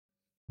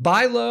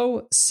Buy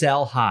low,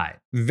 sell high.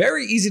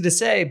 Very easy to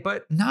say,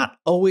 but not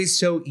always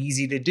so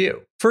easy to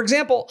do. For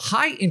example,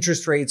 high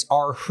interest rates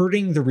are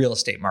hurting the real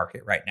estate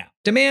market right now.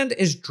 Demand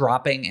is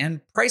dropping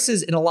and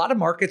prices in a lot of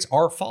markets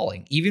are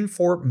falling, even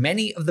for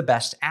many of the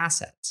best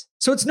assets.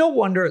 So it's no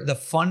wonder the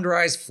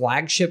Fundrise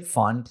flagship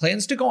fund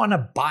plans to go on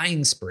a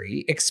buying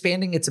spree,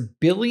 expanding its $1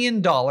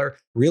 billion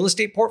real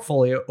estate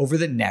portfolio over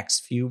the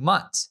next few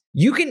months.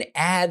 You can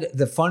add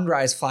the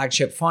Fundrise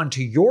flagship fund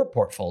to your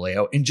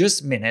portfolio in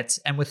just minutes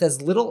and with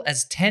as little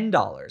as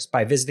 $10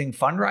 by visiting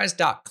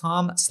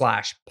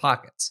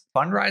fundrise.com/pockets.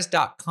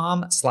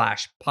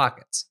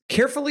 Fundrise.com/pockets.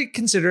 Carefully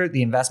consider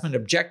the investment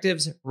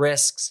objectives,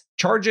 risks,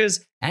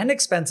 charges, and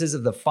expenses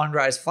of the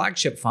Fundrise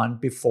flagship fund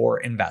before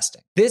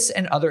investing. This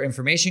and other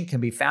information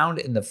can be found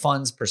in the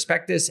fund's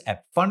prospectus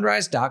at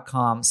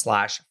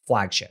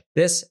fundrise.com/flagship.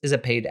 This is a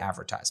paid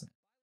advertisement.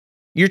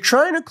 You're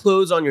trying to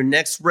close on your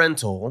next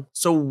rental,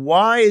 so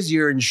why is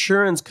your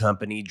insurance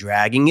company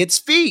dragging its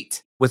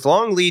feet? With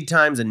long lead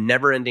times and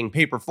never-ending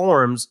paper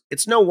forms,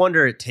 it's no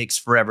wonder it takes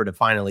forever to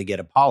finally get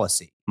a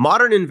policy.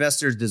 Modern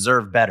investors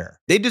deserve better.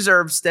 They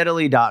deserve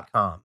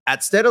Steadily.com.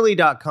 At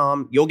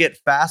Steadily.com, you'll get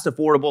fast,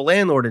 affordable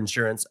landlord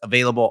insurance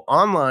available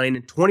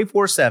online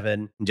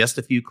 24/7 in just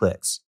a few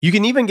clicks. You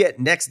can even get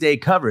next-day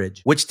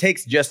coverage, which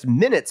takes just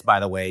minutes, by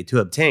the way, to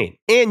obtain.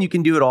 And you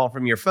can do it all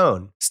from your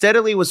phone.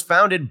 Steadily was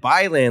founded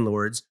by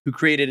landlords who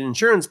created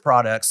insurance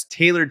products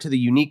tailored to the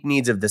unique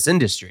needs of this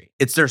industry.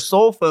 It's their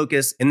sole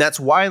focus, and that's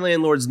why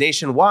landlords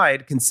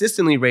nationwide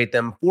consistently rate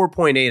them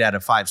 4.8 out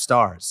of 5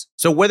 stars.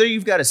 So whether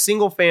you've got a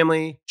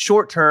single-family,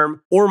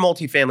 short-term, or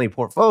multifamily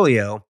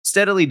portfolio,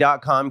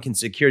 Steadily.com can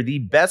secure the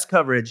best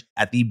coverage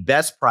at the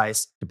best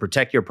price to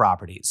protect your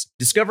properties.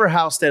 Discover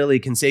how Steadily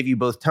can save you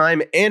both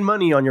time and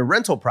money on your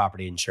rental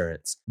property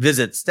insurance.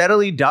 Visit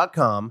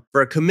Steadily.com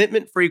for a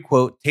commitment-free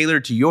quote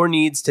tailored to your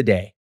needs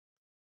today.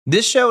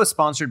 This show is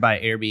sponsored by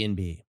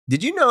Airbnb.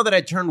 Did you know that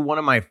I turned one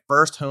of my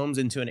first homes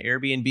into an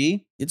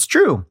Airbnb? It's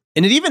true.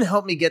 And it even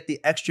helped me get the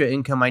extra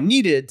income I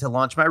needed to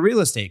launch my real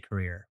estate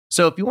career.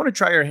 So if you want to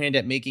try your hand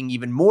at making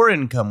even more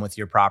income with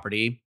your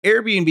property,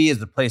 Airbnb is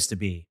the place to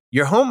be.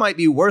 Your home might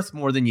be worth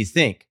more than you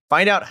think.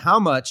 Find out how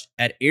much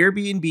at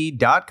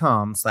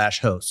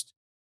airbnb.com/host.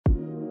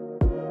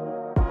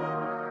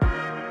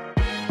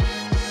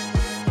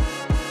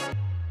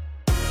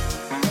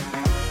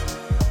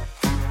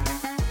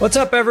 What's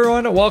up,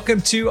 everyone?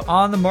 Welcome to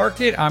On the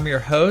Market. I'm your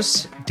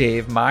host,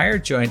 Dave Meyer,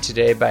 joined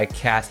today by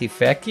Kathy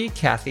Fettke.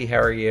 Kathy,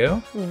 how are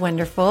you?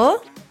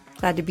 Wonderful.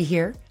 Glad to be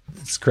here.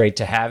 It's great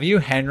to have you.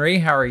 Henry,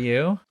 how are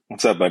you?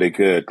 What's up, buddy?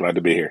 Good. Glad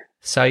to be here.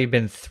 Saw you've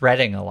been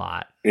threading a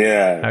lot.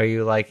 Yeah. How are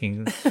you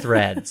liking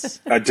threads?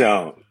 I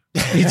don't.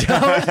 You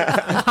don't?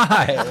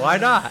 Why? Why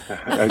not?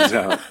 I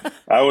don't.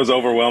 I was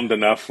overwhelmed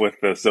enough with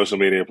the social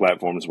media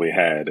platforms we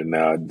had, and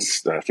now I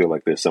feel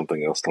like there's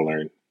something else to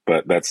learn.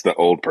 But that's the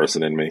old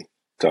person in me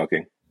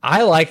talking.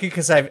 I like it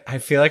because I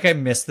feel like I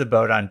missed the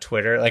boat on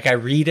Twitter. Like, I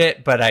read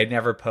it, but I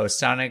never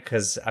post on it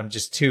because I'm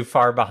just too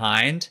far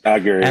behind. I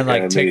agree. And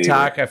like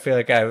TikTok, I feel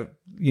like I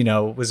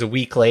was a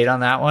week late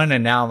on that one.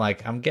 And now I'm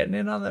like, I'm getting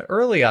in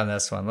early on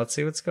this one. Let's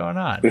see what's going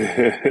on.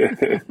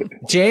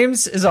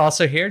 James is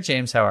also here.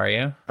 James, how are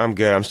you? I'm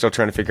good. I'm still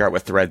trying to figure out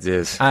what Threads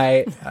is.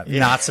 I'm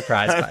not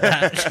surprised by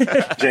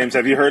that. James,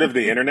 have you heard of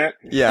the internet?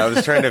 Yeah, I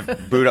was trying to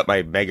boot up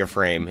my Mega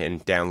Frame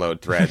and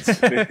download Threads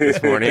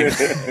this morning.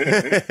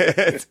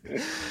 As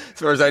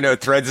far as I know,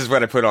 Threads is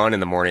what I put on in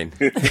the morning.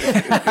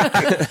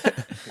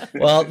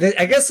 Well,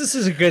 I guess this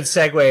is a good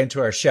segue into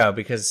our show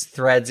because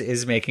Threads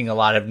is making a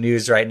lot of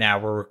news right now.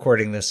 We're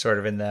recording this sort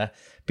of in the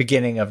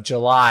beginning of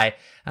July.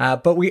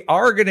 But we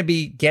are going to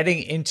be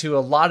getting into a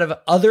lot of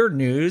other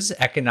news,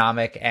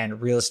 economic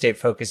and real estate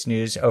focused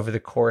news over the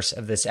course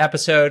of this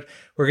episode.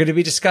 We're going to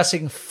be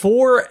discussing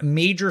 4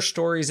 major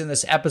stories in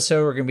this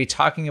episode. We're going to be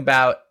talking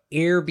about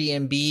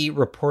Airbnb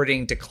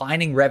reporting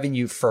declining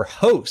revenue for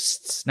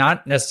hosts,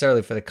 not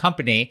necessarily for the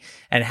company,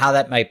 and how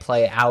that might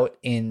play out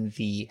in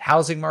the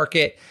housing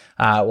market.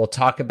 We'll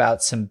talk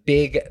about some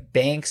big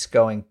banks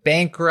going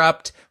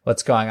bankrupt,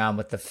 what's going on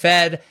with the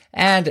Fed,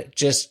 and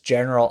just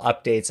general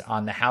updates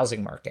on the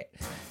housing market.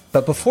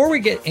 But before we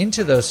get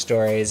into those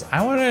stories,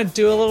 I want to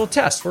do a little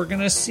test. We're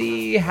going to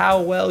see how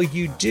well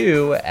you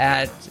do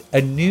at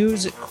a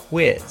news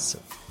quiz.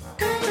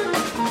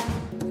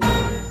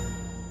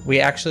 We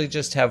actually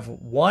just have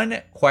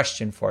one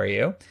question for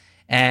you.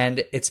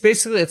 And it's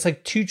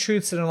like 2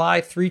 truths and a lie,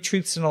 3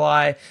 truths and a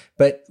lie.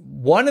 But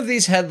one of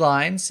these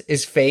headlines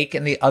is fake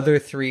and the other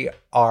 3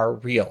 are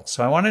real.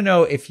 So I want to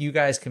know if you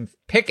guys can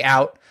pick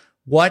out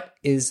what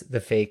is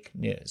the fake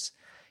news.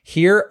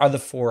 Here are the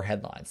 4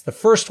 headlines. The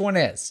first one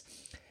is,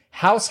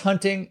 house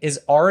hunting is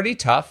already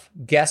tough.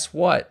 Guess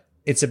what?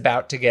 It's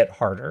about to get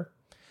harder.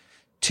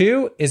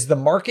 2 is, the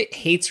market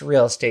hates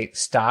real estate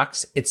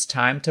stocks. It's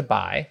time to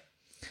buy.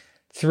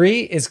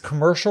 3 is,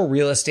 commercial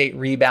real estate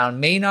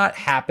rebound may not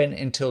happen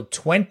until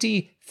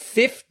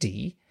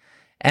 2050.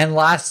 And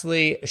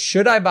lastly,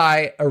 should I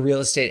buy a real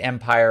estate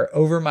empire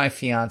over my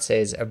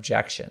fiance's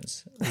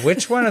objections?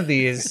 Which one of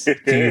these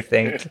do you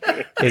think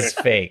is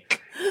fake?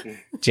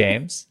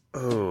 James?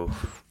 Oh,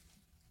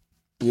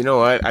 you know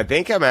what? I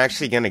think I'm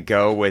actually going to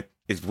go with,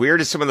 as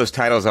weird as some of those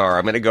titles are,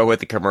 I'm going to go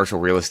with the commercial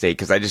real estate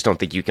because I just don't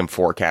think you can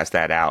forecast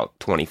that out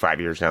 25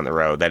 years down the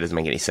road. That doesn't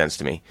make any sense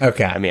to me.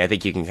 Okay. I mean, I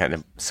think you can kind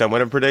of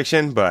somewhat of a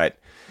prediction, but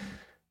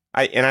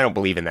I don't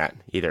believe in that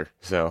either.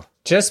 So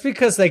just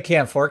because they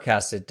can't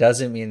forecast it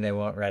doesn't mean they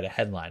won't write a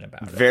headline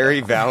about it. Very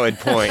valid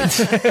point.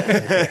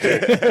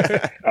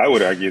 I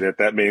would argue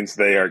that means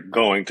they are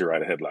going to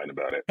write a headline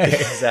about it.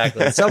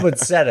 Exactly. Someone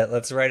said it.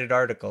 Let's write an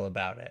article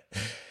about it.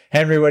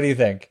 Henry, what do you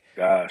think?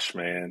 Gosh,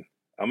 man.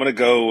 I'm going to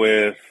go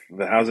with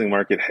the housing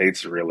market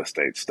hates real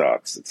estate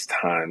stocks. It's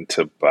time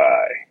to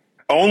buy.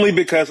 Only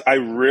because I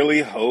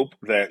really hope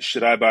that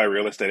should I buy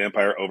real estate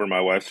empire over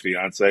my wife's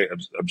fiance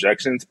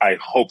objections, I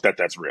hope that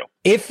that's real.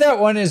 If that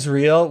one is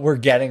real, we're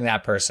getting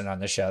that person on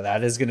the show.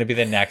 That is going to be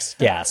the next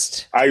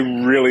guest. I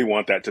really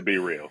want that to be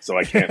real, so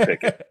I can't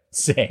pick it.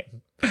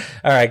 Same.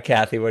 All right,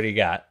 Kathy, what do you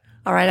got?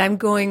 All right, I'm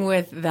going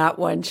with that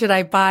one. Should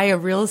I buy a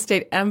real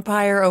estate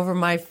empire over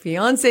my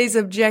fiance's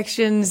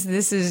objections?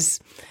 This is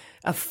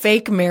a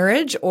fake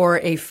marriage or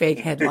a fake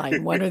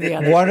headline, one or the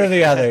other. One or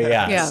the other,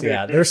 yes.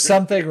 Yeah. There's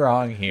something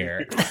wrong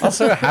here.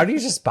 Also, how do you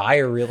just buy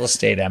a real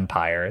estate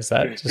empire? Is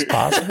that just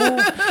possible?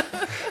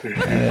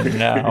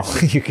 No,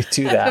 you could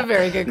do that. That's a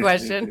very good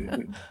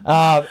question.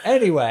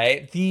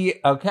 Anyway,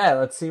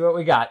 let's see what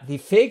we got. The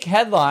fake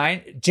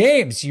headline,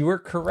 James, you were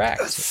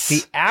correct.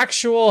 The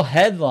actual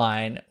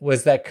headline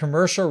was that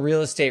commercial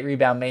real estate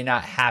rebound may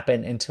not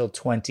happen until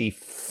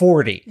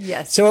 2040.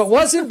 Yes. So it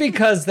wasn't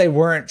because they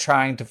weren't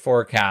trying to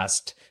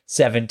forecast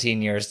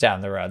 17 years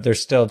down the road. They're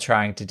still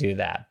trying to do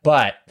that.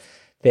 But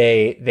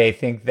they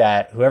think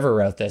that whoever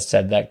wrote this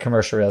said that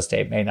commercial real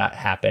estate may not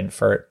happen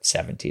for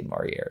 17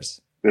 more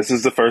years. This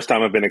is the first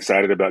time I've been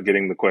excited about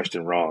getting the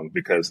question wrong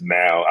because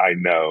now I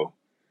know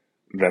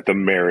that the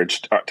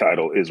marriage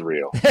title is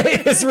real.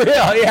 It's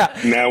real, yeah.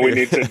 Now we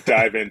need to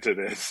dive into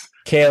this.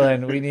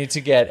 Kaylin, we need to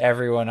get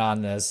everyone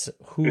on this.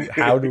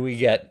 How do we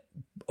get...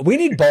 We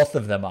need both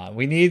of them on.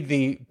 We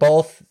need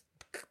both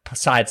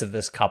sides of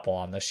this couple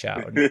on the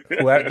show.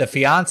 Whoever, the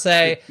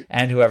fiance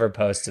and whoever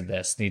posted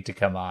this need to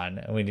come on,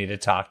 and we need to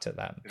talk to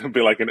them. It'll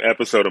be like an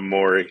episode of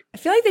Maury. I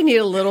feel like they need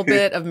a little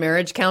bit of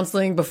marriage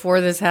counseling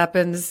before this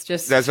happens.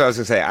 That's what I was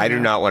going to say. I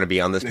do not want to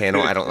be on this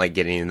panel. I don't like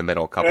getting in the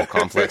middle of couple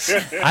conflicts.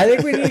 I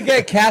think we need to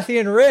get Kathy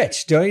and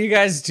Rich. Don't you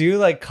guys do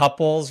like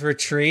couples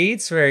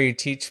retreats where you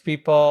teach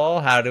people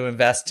how to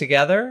invest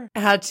together?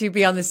 How to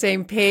be on the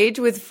same page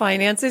with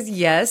finances?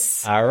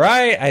 Yes. All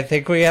right. I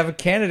think we have a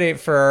candidate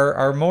for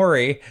our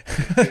Maury.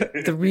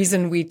 The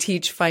reason we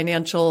teach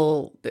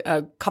financial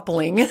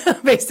coupling,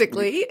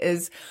 basically,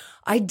 is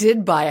I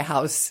did buy a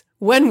house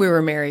when we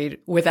were married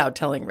without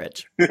telling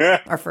Rich,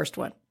 our first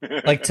one.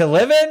 Like to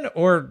live in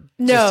or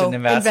just an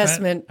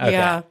investment? Okay.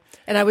 Yeah.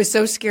 And I was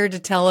so scared to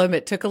tell him.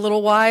 It took a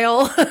little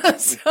while.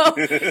 So,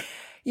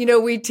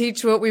 we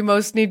teach what we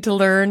most need to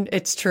learn.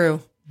 It's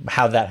true.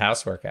 How'd that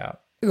house work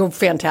out? Oh,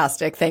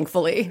 fantastic,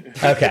 thankfully.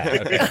 Okay,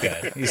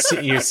 good.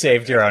 You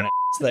saved your own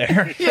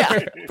there.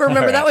 Yeah. But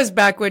remember, that was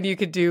back when you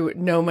could do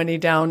no money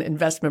down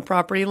investment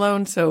property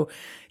loan. So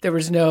there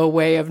was no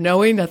way of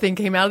knowing. Nothing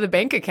came out of the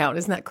bank account.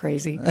 Isn't that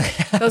crazy?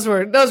 Those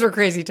were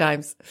crazy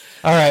times.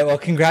 All right. Well,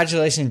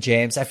 congratulations,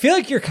 James. I feel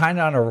like you're kind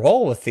of on a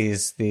roll with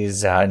these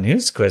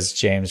news quiz,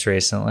 James,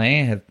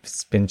 recently.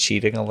 It's been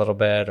cheating a little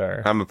bit,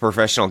 or I'm a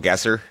professional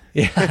guesser.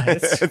 Yeah,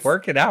 it's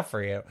working out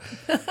for you.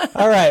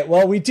 All right.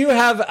 Well, we do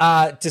have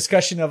a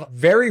discussion of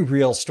very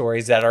real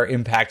stories that are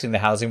impacting the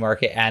housing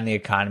market and the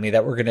economy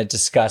that we're going to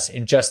discuss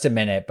in just a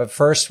minute. But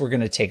first, we're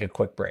going to take a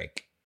quick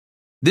break.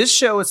 This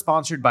show is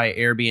sponsored by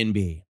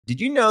Airbnb.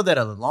 Did you know that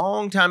a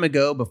long time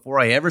ago,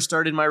 before I ever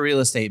started my real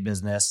estate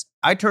business,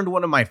 I turned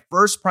one of my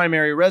first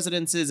primary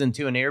residences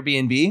into an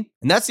Airbnb?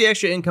 And that's the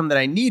extra income that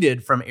I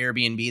needed from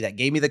Airbnb that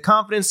gave me the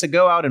confidence to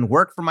go out and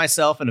work for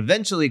myself and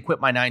eventually quit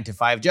my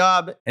 9-to-5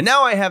 job. And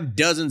now I have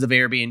dozens of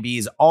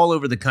Airbnbs all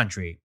over the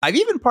country. I've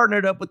even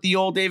partnered up with the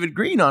old David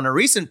Green on a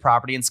recent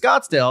property in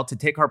Scottsdale to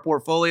take our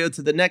portfolio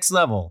to the next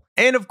level.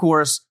 And of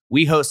course,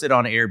 we host it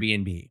on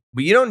Airbnb.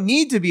 But you don't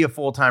need to be a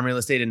full-time real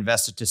estate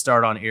investor to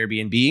start on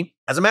Airbnb.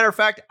 As a matter of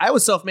fact, I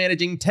was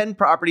self-managing 10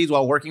 properties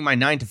while working my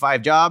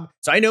 9-to-5 job,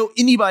 so I know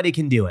anybody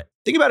can do it.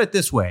 Think about it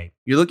this way.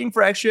 You're looking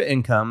for extra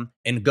income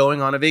and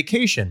going on a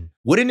vacation.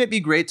 Wouldn't it be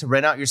great to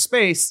rent out your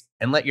space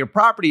and let your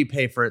property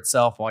pay for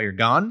itself while you're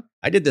gone?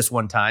 I did this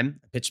one time.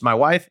 I pitched my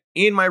wife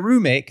and my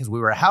roommate, because we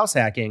were house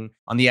hacking,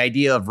 on the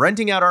idea of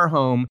renting out our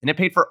home, and it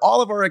paid for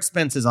all of our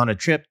expenses on a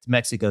trip to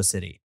Mexico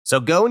City. So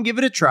go and give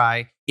it a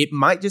try. It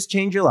might just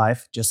change your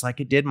life, just like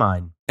it did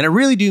mine. And I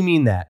really do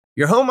mean that.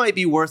 Your home might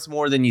be worth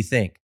more than you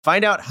think.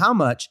 Find out how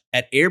much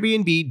at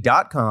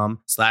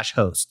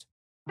airbnb.com/host.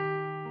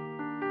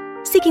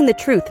 Seeking the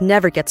truth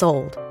never gets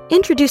old.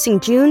 Introducing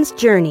June's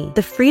Journey,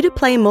 the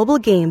free-to-play mobile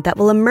game that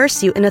will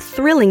immerse you in a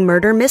thrilling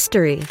murder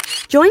mystery.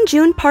 Join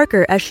June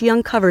Parker as she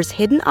uncovers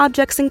hidden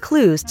objects and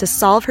clues to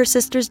solve her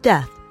sister's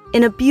death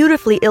in a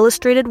beautifully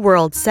illustrated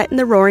world set in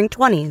the Roaring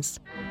 '20s.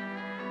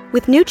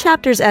 With new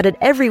chapters added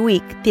every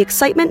week, the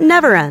excitement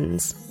never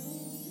ends.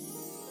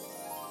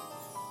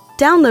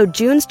 Download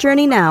June's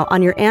Journey now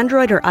on your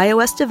Android or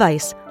iOS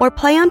device, or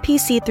play on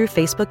PC through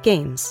Facebook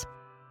Games.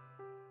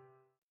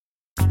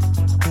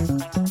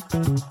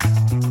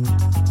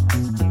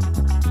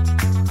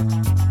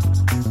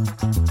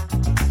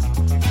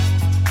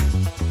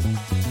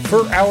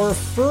 For our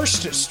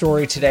first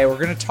story today, we're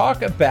going to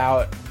talk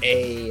about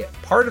a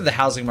part of the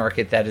housing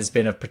market that has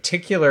been of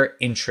particular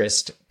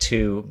interest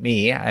to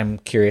me. I'm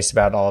curious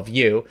about all of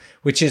you,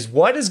 which is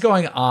what is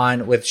going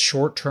on with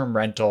short-term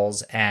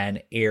rentals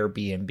and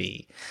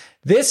Airbnb.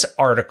 This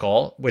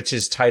article, which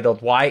is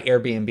titled Why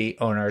Airbnb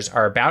Owners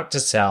Are About to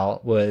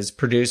Sell, was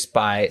produced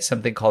by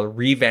something called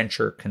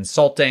Reventure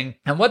Consulting.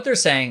 And what they're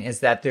saying is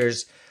that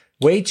there's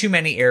way too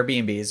many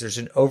Airbnbs. There's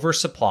an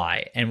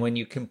oversupply. And when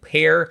you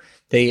compare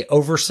the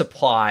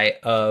oversupply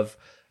of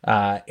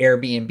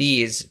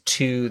Airbnbs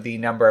to the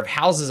number of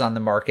houses on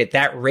the market,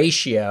 that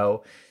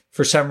ratio,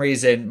 for some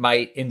reason,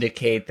 might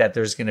indicate that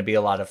there's going to be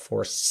a lot of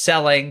forced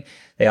selling.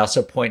 They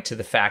also point to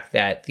the fact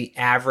that the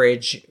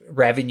average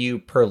revenue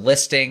per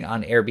listing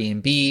on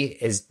Airbnb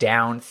is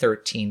down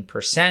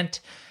 13%.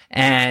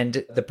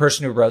 And the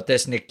person who wrote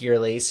this, Nick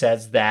Yearley,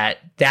 says that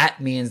that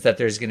means that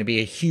there's going to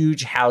be a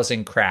huge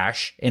housing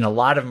crash in a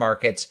lot of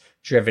markets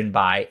driven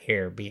by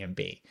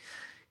Airbnb.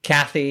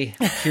 Kathy,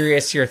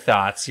 curious your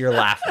thoughts. You're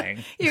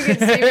laughing. You can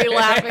see me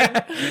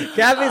laughing.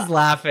 Kathy's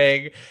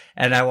laughing,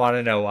 and I want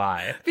to know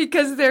why.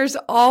 Because there's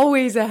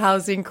always a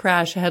housing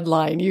crash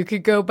headline. You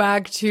could go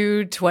back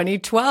to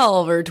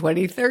 2012 or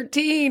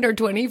 2013 or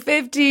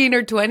 2015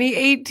 or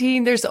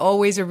 2018. There's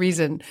always a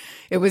reason.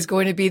 It was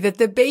going to be that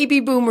the baby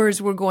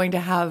boomers were going to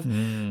have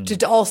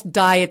to all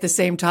die at the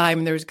same time,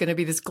 and there was going to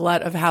be this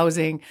glut of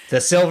housing.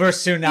 The silver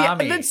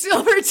tsunami. Yeah, the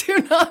silver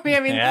tsunami. I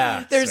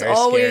mean, there's very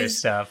always scary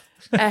stuff.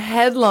 a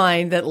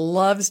headline that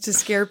loves to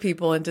scare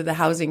people into the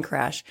housing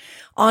crash.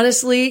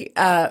 Honestly,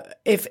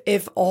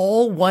 if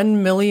all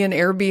 1 million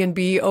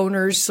Airbnb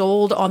owners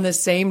sold on the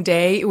same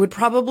day, it would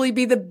probably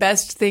be the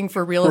best thing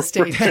for real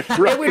estate.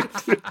 Right.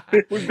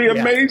 It would be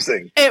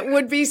amazing. It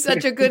would be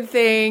such a good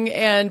thing,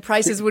 and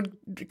prices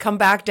would come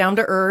back down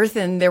to earth,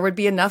 and there would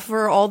be enough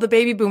for all the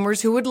baby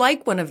boomers who would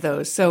like one of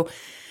those. So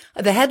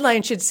the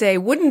headline should say,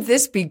 wouldn't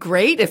this be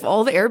great if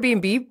all the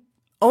Airbnb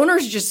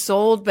owners just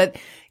sold? But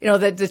you know,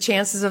 the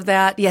chances of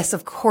that, yes,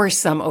 of course,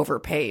 some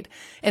overpaid.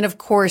 And of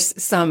course,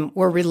 some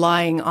were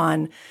relying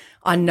on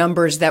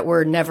numbers that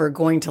were never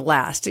going to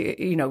last.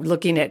 You know,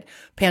 looking at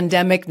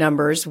pandemic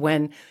numbers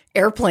when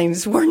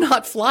airplanes were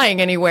not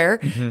flying anywhere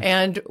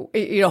and,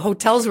 you know,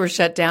 hotels were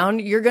shut down,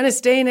 you're going to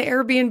stay in an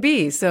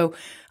Airbnb. So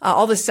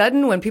all of a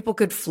sudden, when people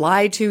could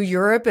fly to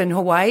Europe and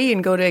Hawaii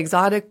and go to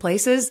exotic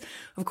places,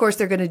 of course,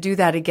 they're going to do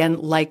that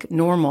again like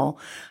normal.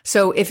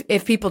 So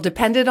if people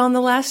depended on the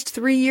last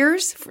 3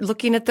 years,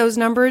 looking at those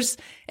numbers,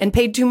 and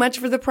paid too much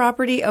for the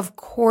property, of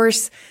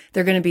course,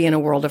 they're going to be in a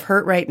world of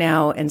hurt right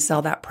now and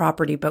sell that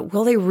property. But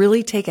will they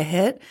really take a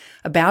hit?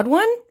 A bad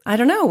one? I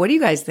don't know. What do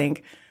you guys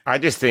think? I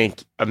just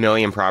think 1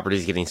 million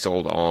properties getting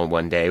sold all in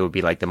one day would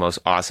be like the most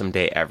awesome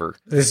day ever.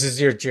 This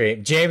is your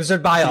dream. James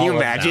would buy all of them. Can you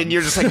imagine?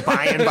 You're just like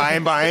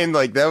buying.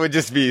 Like, that would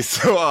just be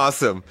so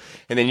awesome.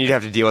 And then you'd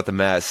have to deal with the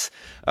mess.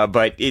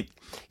 But it,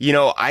 you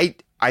know, I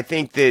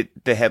think that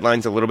the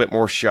headline's a little bit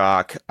more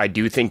shock. I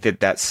do think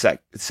that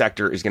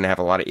sector is going to have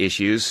a lot of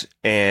issues.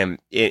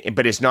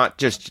 But it's not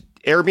just,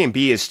 Airbnb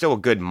is still a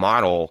good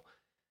model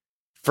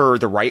for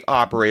the right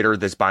operator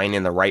that's buying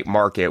in the right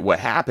market. What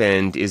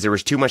happened is there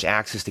was too much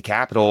access to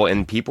capital,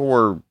 and people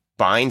were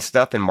buying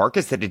stuff in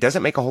markets that it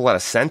doesn't make a whole lot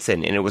of sense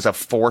in. And it was a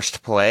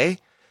forced play.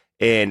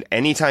 And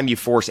anytime you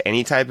force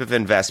any type of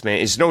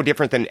investment, it's no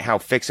different than how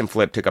fix and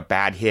flip took a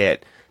bad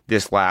hit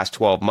this last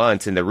 12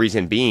 months. And the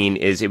reason being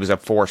is it was a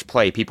forced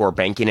play. People are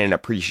banking in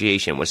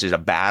appreciation, which is a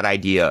bad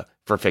idea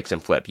for fix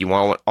and flip. You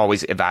want to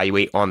always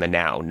evaluate on the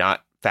now,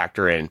 not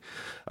factor in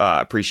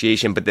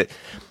appreciation. But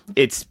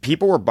it's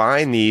people were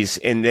buying these,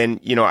 and then,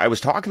 you know, I was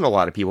talking to a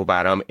lot of people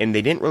about them, and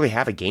they didn't really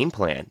have a game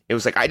plan. It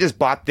was like, I just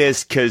bought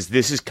this because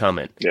this is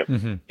coming.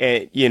 Yep.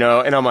 And, you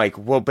know, and I'm like,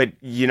 well, but,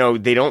 you know,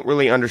 they don't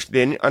really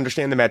understand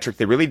the metric.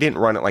 They really didn't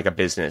run it like a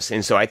business.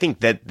 And so I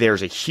think that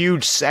there's a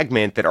huge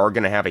segment that are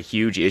going to have a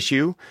huge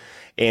issue,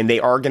 and they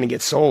are going to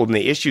get sold. And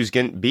the issue is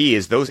going to be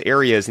is those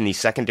areas in these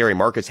secondary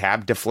markets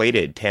have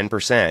deflated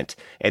 10%,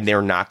 and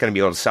they're not going to be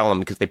able to sell them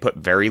because they put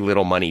very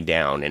little money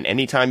down. And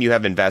anytime you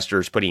have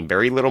investors putting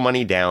very little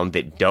money down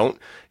that don't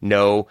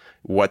know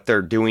what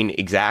they're doing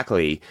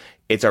exactly,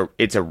 it's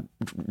a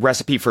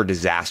recipe for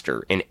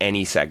disaster in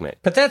any segment.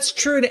 But that's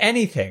true to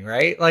anything,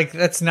 right? Like,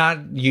 that's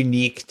not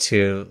unique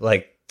to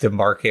like the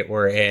market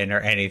we're in or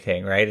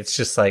anything, right? It's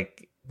just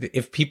like,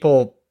 if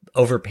people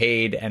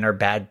overpaid and are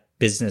bad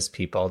business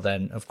people,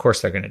 then of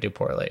course they're going to do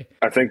poorly.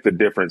 I think the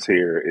difference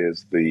here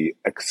is the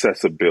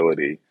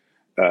accessibility,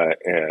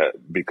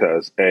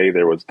 because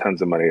there was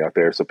tons of money out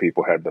there, so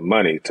people had the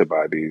money to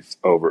buy these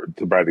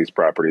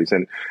properties.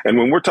 And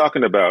when we're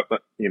talking about,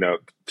 you know,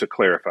 to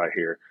clarify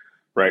here,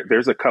 right,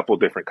 there's a couple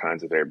different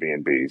kinds of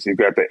Airbnbs. You've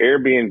got the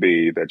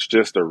Airbnb that's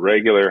just a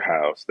regular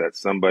house that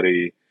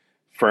somebody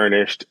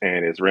furnished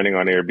and is renting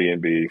on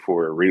Airbnb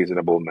for a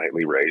reasonable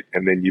nightly rate.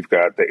 And then you've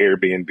got the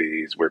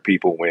Airbnbs where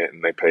people went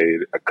and they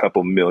paid a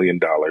couple $1 million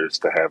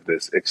to have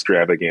this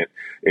extravagant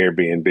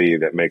Airbnb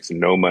that makes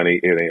no money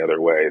any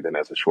other way than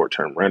as a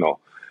short-term rental.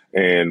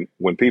 And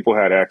when people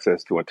had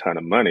access to a ton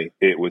of money,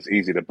 it was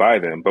easy to buy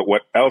them. But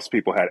what else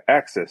people had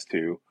access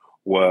to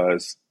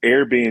was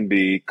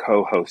Airbnb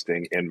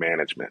co-hosting and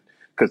management.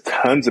 Because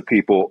tons of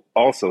people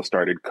also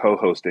started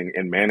co-hosting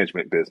and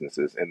management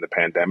businesses in the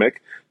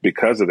pandemic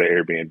because of the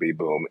Airbnb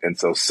boom. And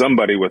so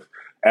somebody with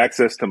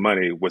access to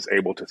money was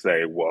able to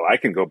say, well, I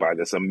can go buy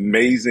this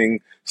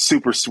amazing,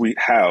 super sweet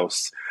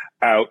house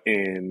out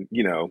in,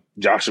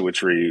 Joshua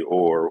Tree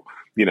or,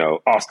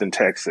 Austin,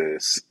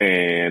 Texas.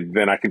 And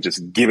then I can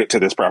just give it to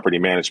this property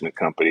management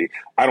company.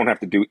 I don't have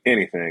to do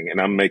anything.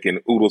 And I'm making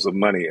oodles of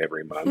money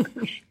every month.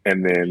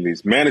 And then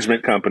these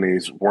management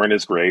companies weren't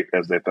as great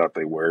as they thought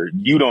they were.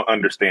 You don't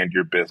understand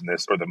your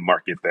business or the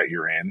market that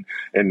you're in.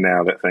 And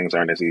now that things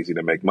aren't as easy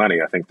to make money,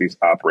 I think these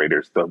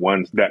operators, the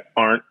ones that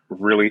aren't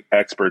really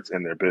experts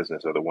in their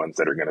business, are the ones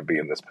that are going to be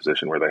in this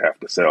position where they have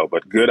to sell.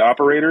 But good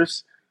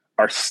operators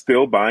are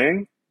still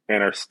buying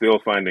and are still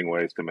finding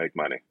ways to make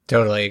money.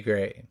 Totally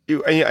agree.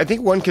 I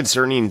think one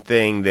concerning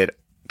thing that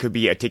could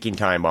be a ticking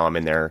time bomb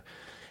in there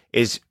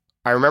is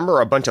I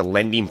remember a bunch of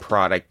lending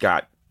product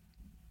got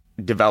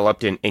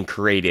developed and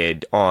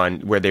created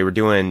on where they were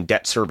doing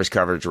debt service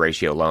coverage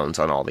ratio loans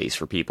on all these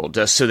for people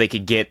just so they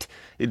could get,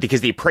 because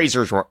the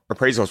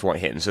appraisals weren't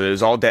hitting. So it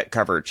was all debt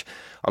coverage.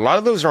 A lot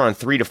of those are on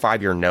 3 to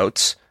 5 year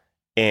notes.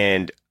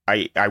 And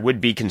I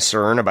would be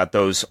concerned about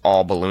those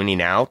all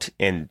ballooning out.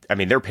 And I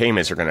mean, their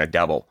payments are going to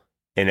double.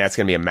 And that's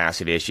going to be a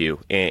massive issue.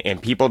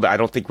 And people that I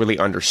don't think really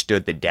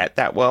understood the debt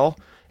that well.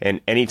 And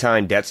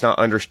anytime debt's not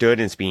understood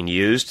and it's being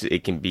used,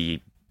 it can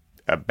be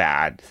a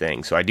bad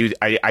thing. So I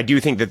do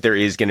think that there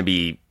is going to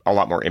be a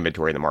lot more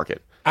inventory in the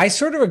market. I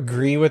sort of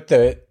agree with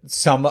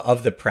some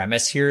of the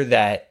premise here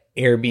that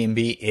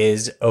Airbnb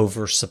is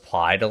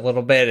oversupplied a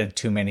little bit and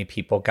too many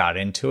people got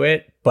into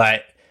it.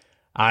 But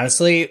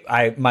honestly,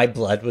 my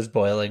blood was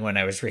boiling when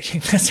I was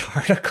reading this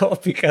article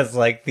because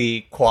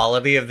the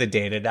quality of the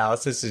data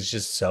analysis is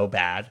just so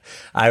bad.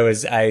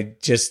 I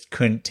just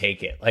couldn't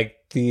take it.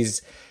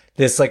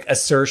 This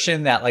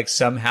assertion that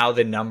somehow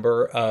the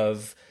number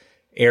of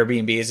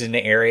Airbnbs in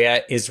the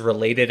area is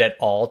related at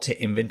all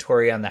to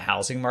inventory on the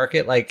housing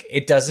market.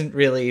 It doesn't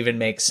really even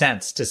make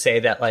sense to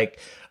say that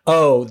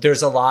oh,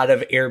 there's a lot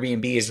of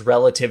Airbnbs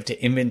relative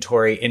to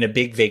inventory in a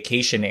big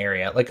vacation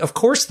area. Of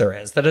course there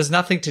is. That has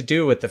nothing to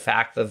do with the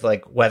fact of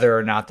whether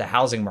or not the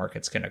housing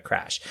market's going to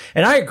crash.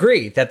 And I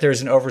agree that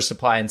there's an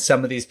oversupply and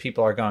some of these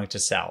people are going to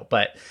sell,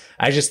 but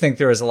I just think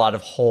there is a lot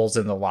of holes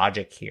in the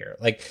logic here.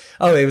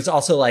 It was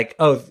also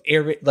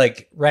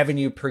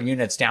revenue per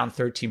unit's down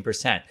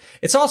 13%.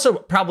 It's also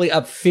probably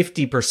up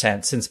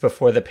 50% since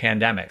before the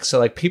pandemic.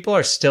 So people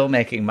are still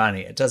making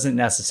money. It doesn't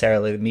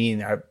necessarily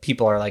mean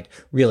people are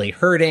really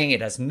hurting.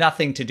 It has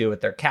nothing to do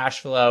with their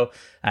cash flow.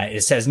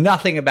 It says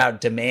nothing about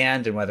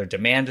demand and whether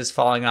demand is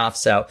falling off.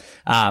 So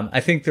I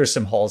think there's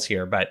some holes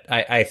here, but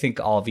I think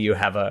all of you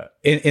have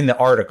in the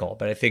article,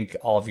 but I think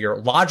all of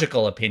your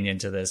logical opinion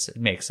to this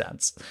makes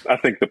sense. I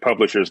think the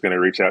publisher is going to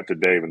reach out to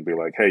Dave and be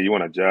like, hey, you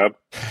want a job?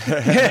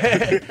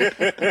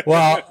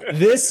 Well,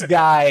 this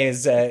guy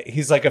is,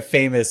 he's a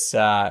famous,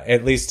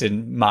 at least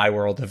in my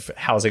world of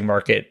housing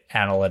market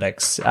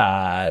analytics,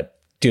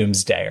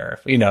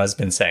 doomsdayer, has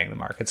been saying the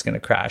market's going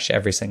to crash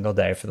every single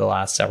day for the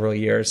last several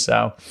years.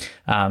 So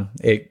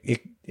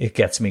it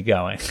gets me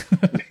going,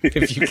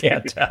 if you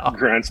can't tell.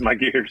 Grinds my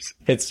gears.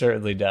 It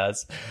certainly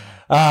does.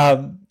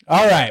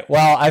 All right.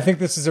 Well, I think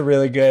this is a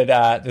really good,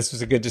 this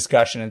was a good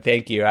discussion, and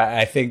thank you.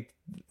 I think,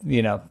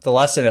 the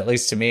lesson, at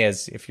least to me,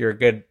 is if you're a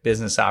good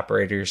business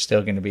operator, you're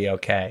still going to be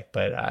okay.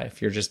 But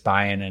if you're just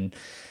buying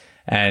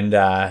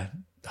and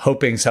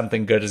hoping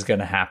something good is going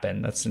to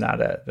happen, that's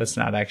not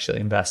actually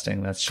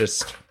investing. That's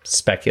just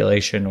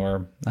speculation,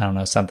 or I don't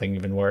know, something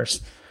even worse.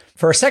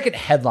 For our second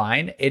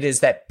headline, it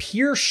is that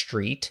Peer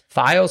Street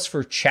files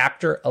for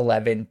Chapter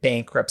 11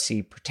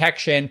 bankruptcy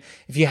protection.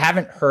 If you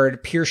haven't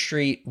heard, Peer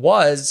Street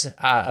was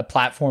a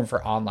platform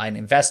for online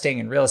investing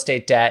in real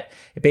estate debt.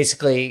 It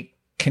basically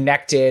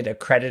connected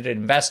accredited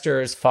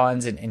investors,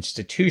 funds, and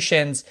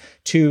institutions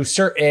to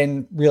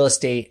certain real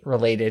estate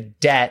related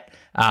debt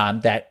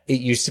that it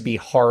used to be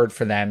hard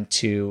for them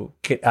to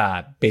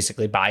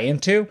basically buy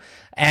into.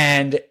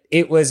 And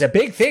it was a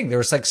big thing. There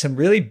was some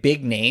really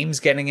big names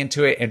getting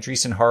into it.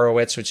 Andreessen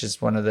Horowitz, which is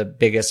one of the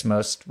biggest,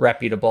 most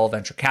reputable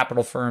venture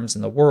capital firms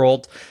in the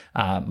world.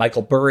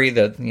 Michael Burry,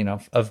 of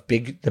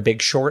the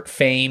Big Short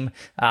fame,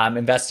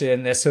 invested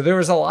in this. So there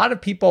was a lot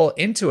of people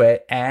into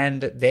it,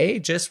 and they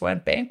just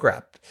went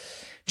bankrupt.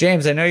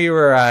 James, I know you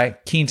were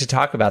keen to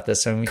talk about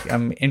this, so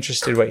I'm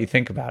interested what you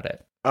think about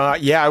it.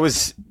 Yeah,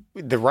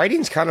 the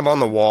writing's kind of on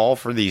the wall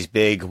for these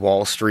big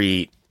Wall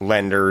Street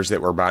lenders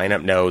that were buying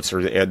up notes,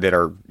 or that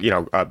are,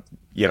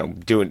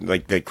 doing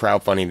the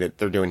crowdfunding that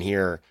they're doing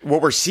here.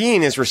 What we're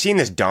seeing is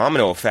this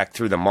domino effect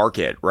through the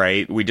market,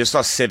 right? We just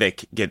saw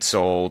Civic get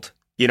sold,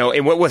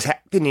 And what was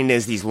happening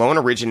is these loan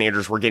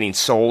originators were getting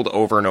sold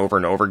over and over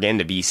and over again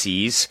to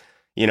VCs.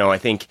 I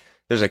think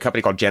there's a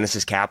company called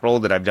Genesis Capital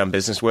that I've done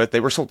business with. They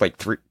were sold like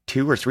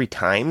 2 or 3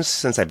 times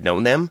since I've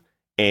known them.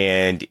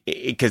 And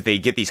because they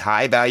get these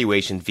high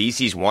valuations,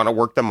 VCs want to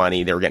work the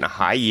money. They were getting a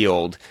high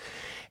yield.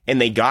 And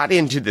they got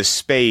into the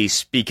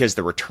space because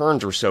the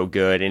returns were so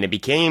good. And it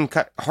became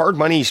hard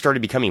money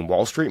started becoming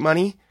Wall Street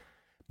money.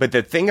 But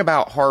the thing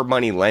about hard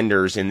money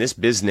lenders in this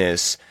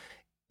business,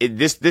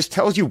 this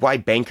tells you why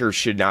bankers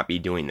should not be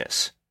doing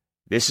this.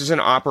 This is an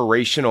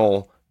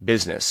operational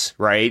business,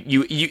 right?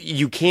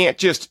 You can't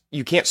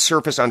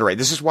surface underwrite.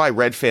 This is why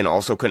Redfin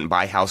also couldn't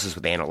buy houses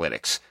with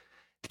analytics,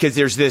 because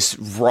there's this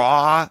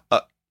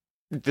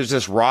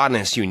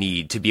rawness you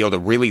need to be able to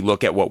really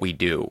look at what we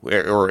do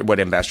or what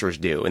investors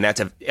do. And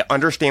that's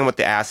understand what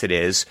the asset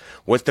is,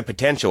 what's the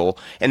potential,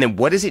 and then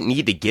what does it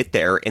need to get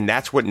there? And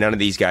that's what none of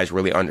these guys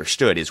really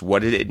understood, is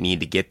what did it need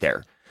to get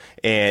there?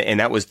 And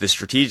that was the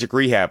strategic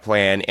rehab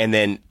plan. And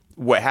then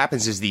what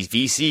happens is these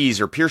VCs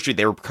or Peer Street,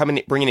 they were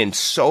bringing in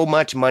so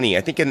much money.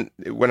 I think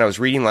when I was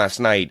reading last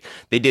night,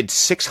 they did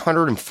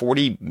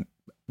 $640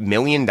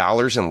 million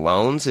in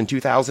loans in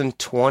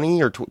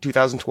 2020 or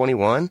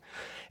 2021.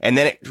 And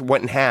then it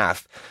went in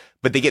half,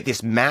 but they get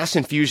this mass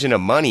infusion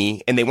of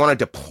money and they want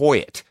to deploy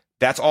it.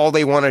 That's all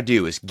they want to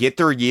do, is get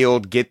their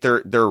yield, get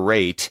their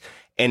rate,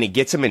 and it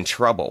gets them in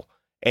trouble.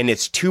 And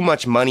it's too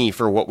much money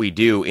for what we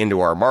do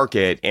into our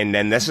market. And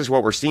then this is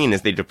what we're seeing,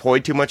 is they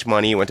deployed too much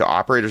money, went to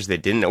operators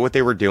that didn't know what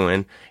they were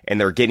doing, and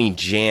they're getting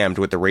jammed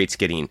with the rates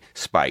getting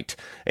spiked.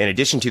 In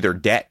addition to their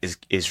debt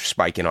is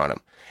spiking on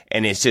them.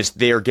 And it's just,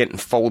 they're getting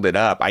folded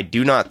up. I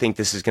do not think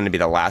this is going to be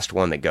the last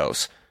one that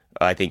goes.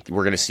 I think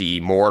we're going to see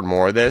more and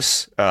more of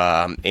this.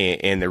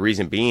 And the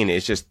reason being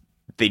is just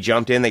they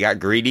jumped in, they got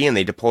greedy, and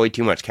they deployed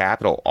too much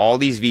capital. All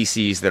these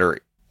VCs that are,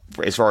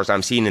 as far as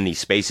I'm seeing in these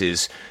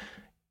spaces,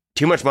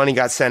 too much money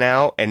got sent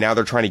out, and now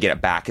they're trying to get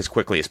it back as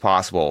quickly as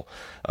possible.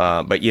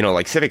 But,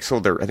 like Civic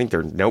sold I think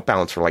their note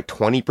balance for like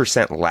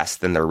 20% less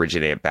than their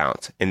originated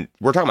balance. And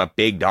we're talking about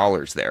big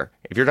dollars there.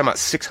 If you're talking about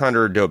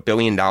 $600 to $1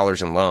 billion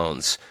in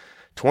loans,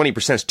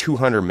 20% is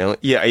 $200 million.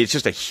 Yeah, it's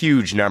just a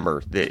huge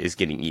number that is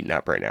getting eaten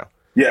up right now.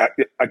 Yeah,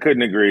 I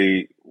couldn't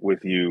agree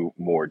with you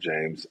more,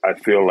 James. I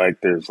feel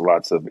like there's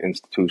lots of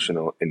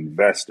institutional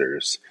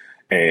investors.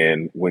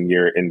 And when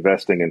you're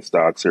investing in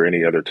stocks or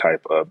any other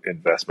type of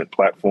investment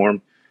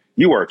platform,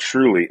 you are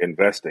truly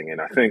investing. And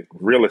I think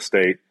real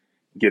estate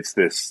gets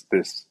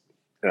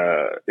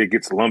it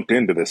gets lumped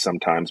into this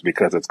sometimes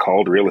because it's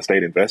called real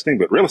estate investing,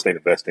 but real estate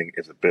investing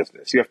is a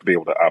business. You have to be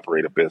able to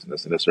operate a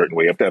business in a certain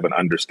way. You have to have an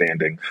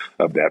understanding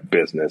of that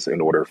business in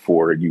order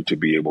for you to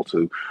be able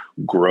to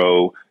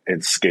grow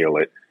and scale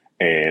it.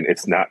 And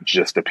it's not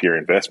just a pure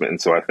investment.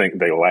 And so I think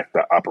they lack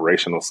the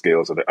operational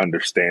skills or the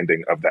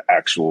understanding of the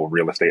actual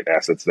real estate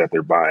assets that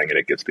they're buying, and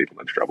it gets people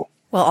into trouble.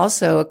 Well,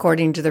 also,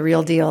 according to The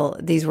Real Deal,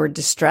 these were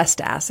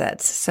distressed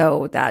assets.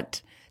 So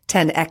that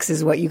 10X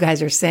is what you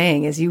guys are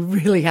saying, is you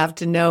really have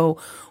to know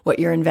what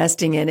you're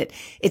investing in.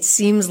 It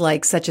seems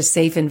like such a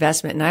safe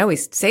investment. And I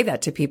always say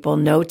that to people.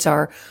 Notes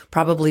are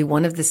probably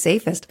one of the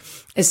safest,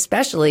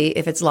 especially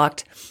if it's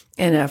locked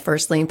in a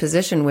first lien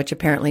position, which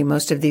apparently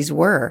most of these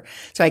were.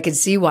 So I could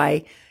see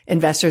why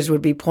investors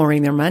would be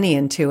pouring their money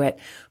into it.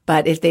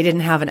 But if they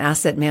didn't have an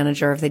asset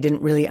manager, if they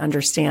didn't really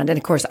understand, and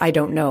of course, I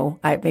don't know,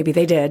 maybe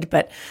they did,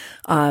 but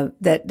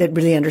that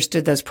really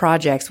understood those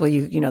projects, well,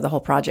 the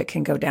whole project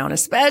can go down,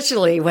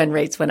 especially when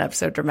rates went up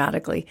so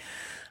dramatically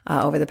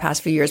over the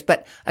past few years.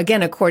 But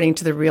again, according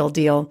to The Real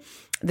Deal,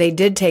 they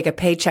did take a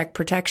Paycheck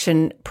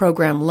Protection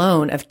Program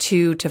loan of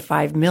 $2 to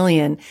 $5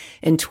 million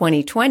in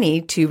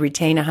 2020 to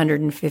retain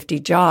 150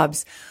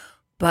 jobs.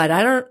 But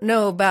I don't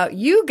know about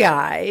you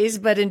guys,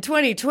 but in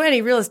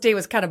 2020, real estate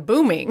was kind of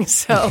booming.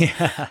 So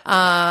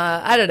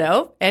I don't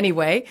know.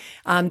 Anyway,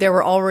 there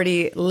were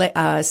already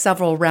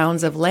several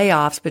rounds of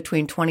layoffs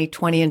between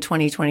 2020 and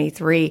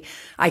 2023.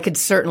 I could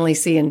certainly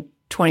see in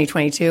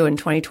 2022 and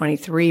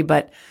 2023,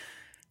 but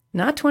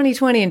not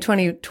 2020 and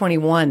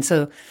 2021.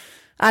 So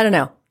I don't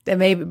know.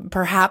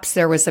 Perhaps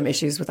there was some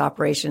issues with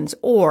operations,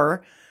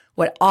 or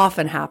what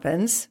often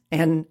happens,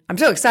 and I'm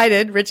so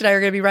excited. Rich and I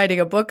are going to be writing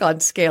a book on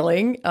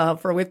scaling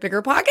for With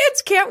Bigger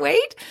Pockets. Can't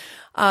wait.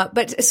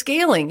 But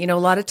scaling, a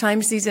lot of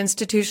times these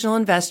institutional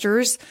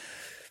investors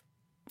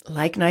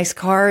like nice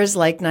cars,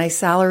 like nice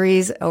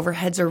salaries,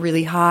 overheads are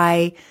really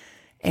high,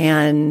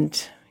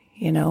 and,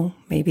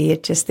 maybe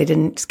they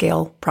didn't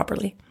scale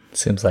properly.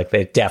 Seems like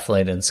they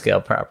definitely didn't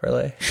scale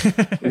properly.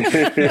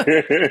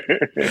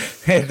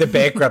 The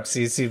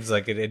bankruptcy seems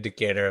like an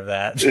indicator of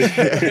that.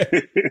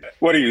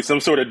 What are you,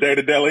 some sort of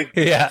data deli?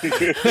 Yeah.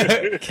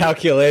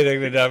 Calculating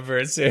the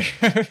numbers.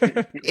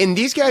 And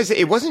these guys,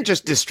 it wasn't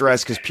just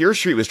distress because Peer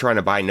Street was trying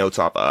to buy notes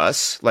off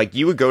us. Like,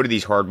 you would go to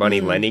these hard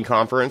money lending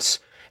conference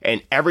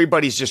and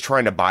everybody's just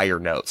trying to buy your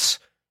notes.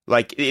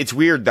 Like, it's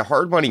weird. The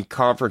hard money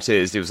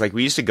conferences, it was like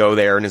we used to go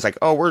there and it's like,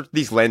 oh, we're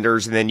these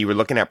lenders. And then you were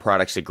looking at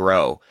products to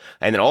grow.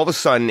 And then all of a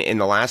sudden, in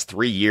the last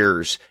 3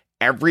 years,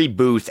 every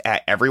booth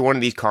at every one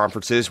of these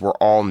conferences were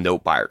all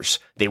note buyers.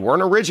 They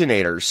weren't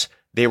originators,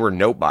 they were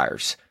note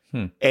buyers.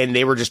 And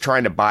they were just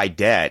trying to buy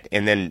debt.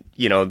 And then,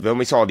 then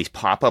we saw all these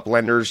pop-up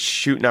lenders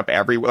shooting up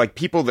everywhere. Like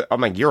people that, I'm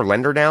like, you're a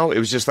lender now? It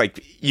was just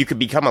like, you could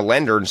become a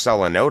lender and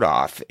sell a note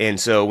off. And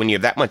so when you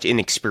have that much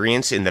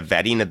inexperience in the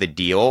vetting of the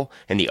deal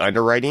and the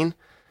underwriting,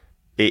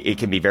 it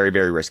can be very,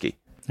 very risky.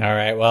 All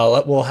right.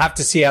 Well, we'll have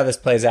to see how this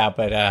plays out,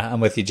 but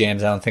I'm with you,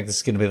 James. I don't think this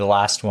is going to be the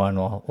last one.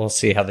 We'll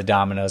see how the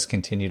dominoes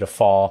continue to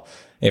fall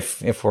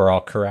if we're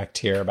all correct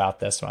here about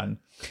this one.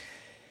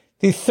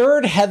 The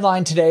third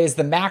headline today is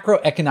the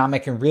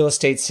macroeconomic and real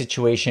estate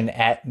situation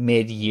at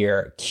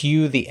mid-year.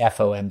 Cue the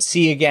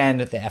FOMC again.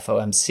 The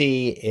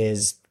FOMC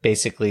is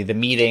basically the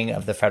meeting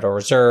of the Federal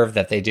Reserve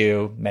that they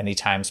do many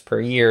times per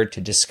year to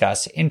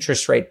discuss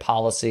interest rate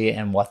policy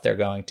and what they're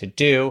going to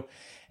do.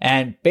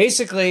 And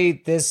basically,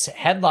 this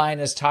headline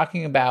is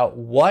talking about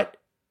what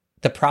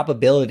the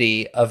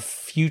probability of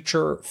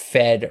future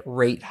Fed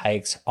rate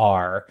hikes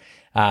are,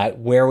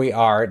 where we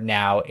are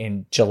now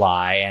in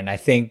July. And I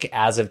think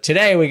as of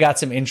today, we got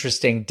some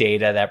interesting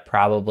data that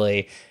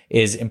probably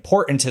is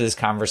important to this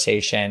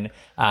conversation.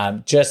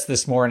 Just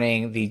this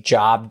morning, the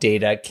job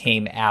data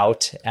came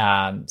out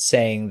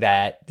saying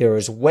that there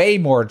was way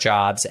more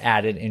jobs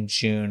added in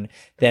June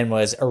than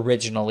was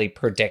originally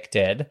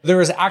predicted. There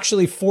was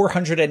actually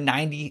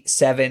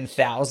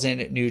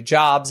 497,000 new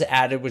jobs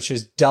added, which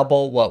is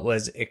double what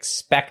was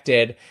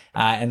expected.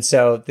 And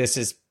so this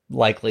is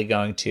likely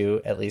going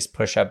to at least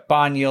push up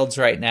bond yields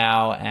right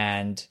now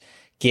and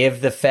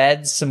give the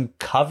Fed some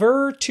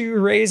cover to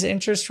raise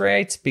interest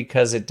rates,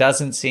 because it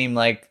doesn't seem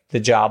like the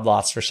job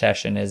loss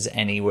recession is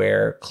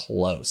anywhere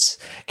close.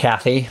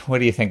 Kathy, what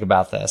do you think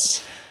about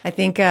this? I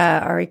think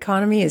our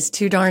economy is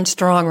too darn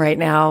strong right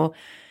now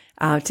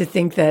to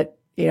think that,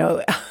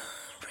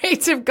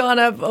 rates have gone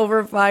up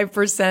over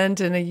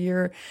 5% in a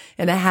year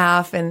and a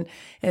half and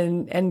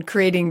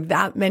creating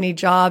that many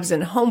jobs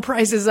and home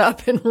prices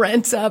up and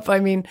rents up. I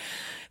mean,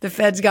 the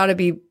Fed's got to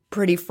be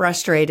pretty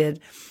frustrated.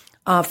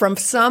 From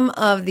some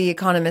of the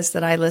economists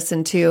that I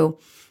listen to,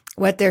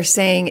 what they're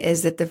saying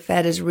is that the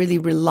Fed is really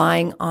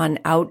relying on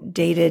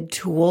outdated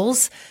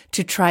tools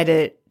to try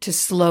to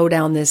slow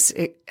down this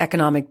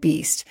economic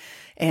beast.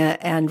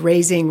 And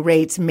raising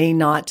rates may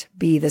not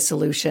be the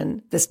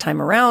solution this time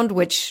around,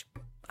 which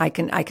I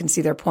can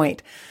see their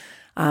point.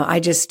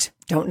 I just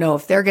don't know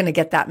if they're going to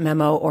get that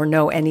memo or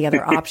know any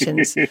other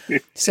options.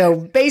 So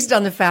based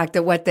on the fact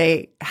that what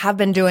they have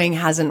been doing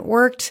hasn't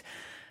worked,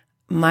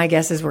 my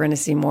guess is we're going to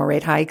see more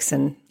rate hikes,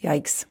 and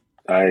yikes.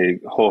 I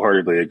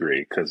wholeheartedly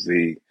agree, because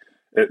the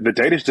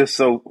data is just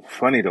so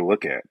funny to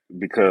look at,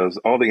 because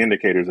all the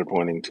indicators are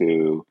pointing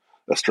to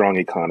a strong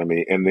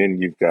economy. And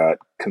then you've got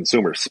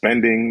consumer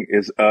spending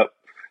is up.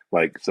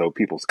 So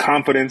people's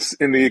confidence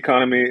in the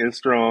economy is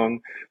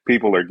strong.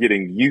 People are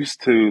getting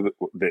used to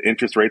the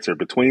interest rates are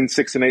between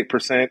 6% and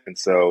 8%. And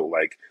so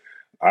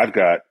I've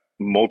got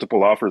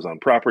multiple offers on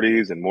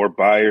properties and more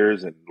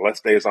buyers and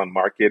less days on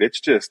market.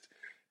 It's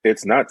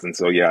nuts. And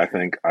so, yeah, I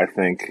think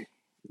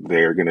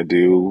they're going to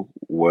do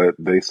what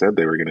they said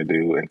they were going to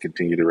do and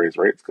continue to raise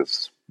rates,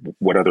 because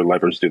what other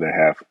levers do they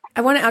have?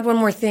 I want to add one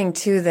more thing,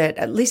 too, that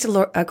at least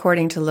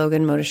according to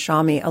Logan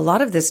Mohtashami, a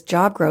lot of this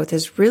job growth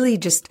is really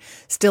just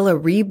still a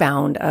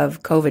rebound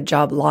of COVID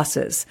job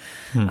losses.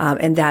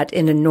 And that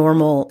in a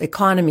normal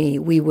economy,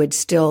 we would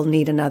still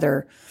need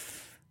another,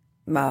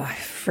 I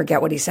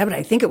forget what he said, but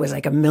I think it was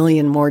 1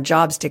 million more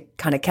jobs to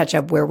kind of catch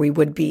up where we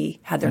would be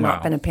had there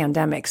not been a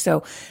pandemic.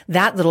 So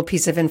that little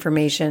piece of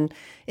information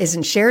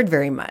isn't shared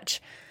very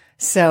much.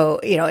 So,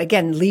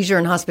 again, leisure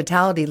and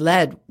hospitality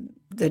led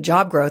the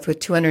job growth with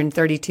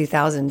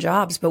 232,000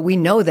 jobs. But we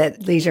know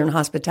that leisure and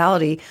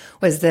hospitality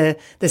was the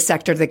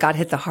sector that got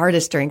hit the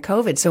hardest during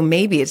COVID. So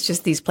maybe it's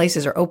just these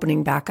places are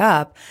opening back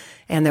up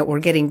and that we're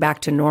getting back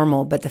to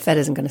normal, but the Fed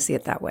isn't going to see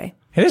it that way.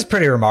 It is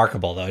pretty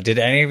remarkable, though. Did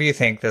any of you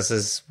think this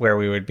is where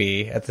we would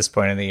be at this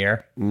point in the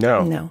year?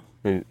 No.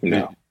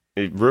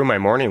 It ruined my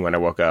morning when I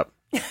woke up.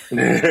 But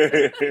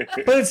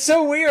it's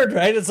so weird,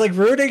 right? It's like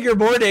ruining your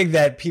morning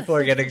that people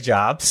are getting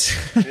jobs.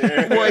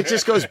 Well, it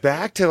just goes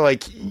back to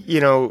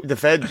the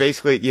Fed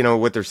basically,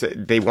 what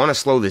they want to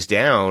slow this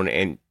down,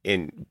 and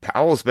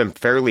Powell's been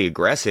fairly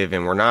aggressive,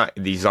 and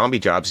these zombie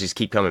jobs just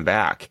keep coming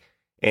back,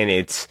 and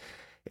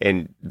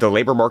the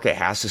labor market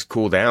has to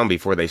cool down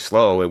before they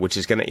slow, which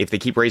is if they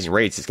keep raising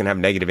rates, it's gonna have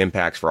negative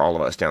impacts for all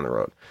of us down the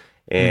road,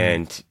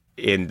 and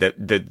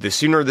the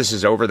sooner this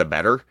is over, the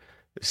better.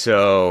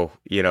 So,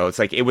 it's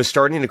it was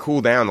starting to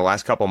cool down the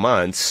last couple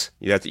months.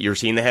 You're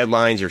seeing the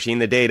headlines, you're seeing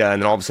the data,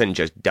 and then all of a sudden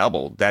just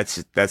doubled.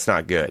 That's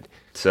not good.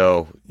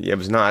 So it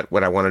was not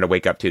what I wanted to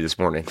wake up to this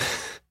morning.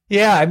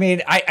 Yeah. I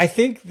mean, I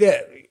think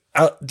that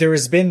there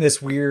has been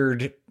this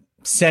weird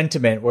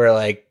sentiment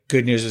where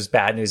good news was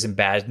bad news and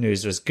bad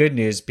news was good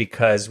news,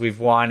 because we've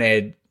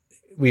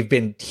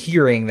been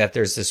hearing that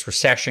there's this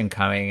recession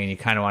coming and you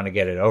kind of want to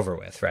get it over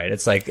with, right?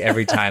 It's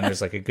every time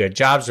there's a good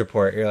jobs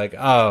report, you're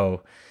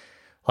oh,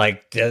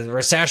 the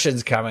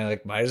recession's coming,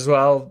 might as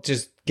well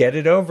just get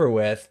it over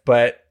with.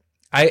 But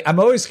I'm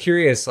always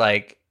curious,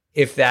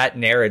 if that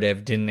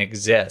narrative didn't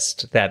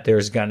exist, that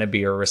there's going to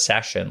be a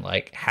recession,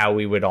 like how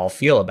we would all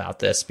feel about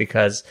this.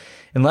 Because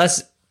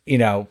unless,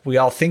 we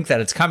all think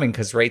that it's coming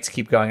because rates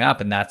keep going up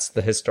and that's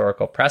the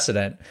historical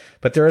precedent.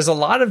 But there is a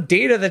lot of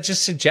data that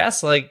just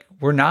suggests like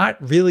we're not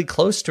really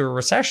close to a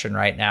recession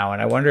right now.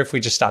 And I wonder if we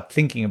just stop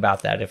thinking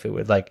about that, if it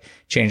would like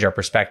change our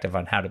perspective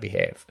on how to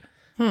behave.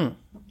 But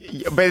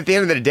at the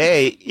end of the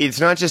day,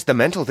 it's not just the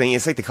mental thing.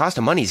 It's like the cost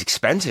of money is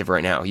expensive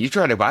right now. You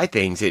try to buy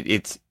things,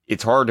 it's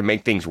hard to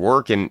make things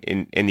work, and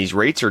these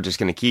rates are just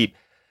going to keep.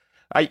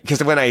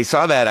 Because when I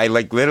saw that, I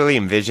like literally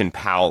envisioned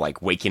Powell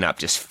like waking up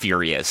just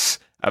furious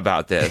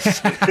about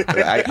this.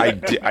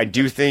 I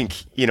do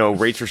think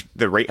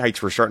the rate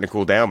hikes were starting to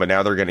cool down, but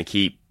now they're going to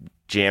keep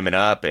jamming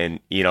up,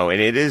 and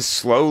it is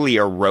slowly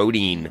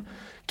eroding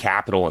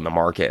capital in the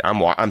market.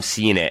 I'm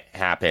seeing it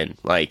happen.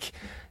 Like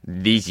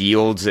these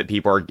yields that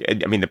people are.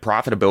 I mean, the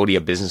profitability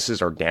of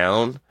businesses are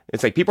down.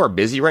 It's like people are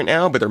busy right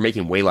now, but they're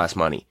making way less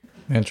money.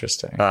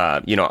 Interesting.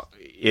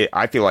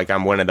 I feel like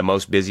I'm one of the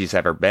most busiest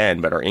I've ever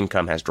been, but our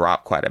income has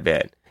dropped quite a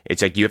bit.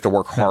 It's like you have to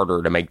work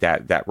harder to make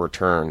that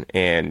return,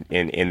 and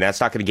that's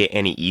not going to get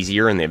any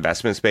easier in the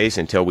investment space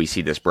until we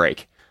see this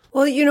break.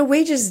 Well,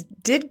 wages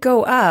did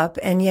go up,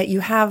 and yet you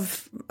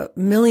have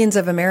millions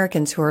of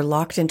Americans who are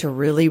locked into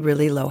really,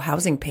 really low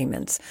housing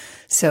payments.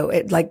 So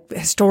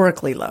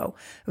historically low,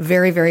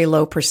 very, very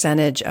low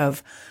percentage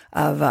of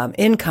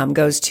income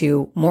goes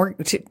to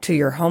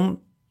your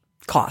home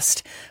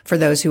cost for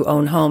those who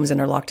own homes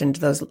and are locked into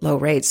those low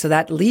rates. So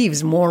that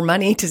leaves more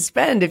money to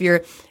spend if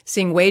you're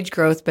seeing wage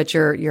growth, but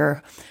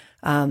your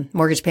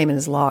mortgage payment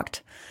is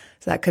locked.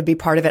 So that could be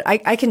part of it.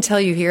 I can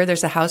tell you here,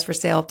 there's a house for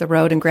sale up the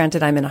road. And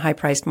granted, I'm in a high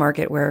priced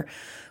market where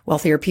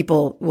wealthier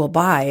people will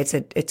buy. It's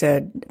a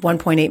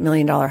 $1.8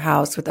 million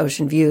house with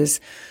ocean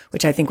views,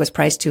 which I think was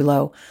priced too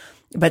low.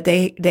 But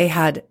they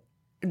had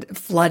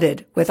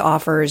flooded with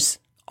offers,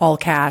 all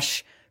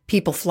cash,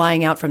 people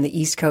flying out from the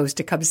East Coast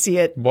to come see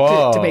it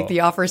to make the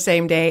offer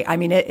same day. I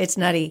mean, it's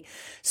nutty.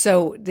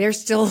 So there's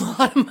still a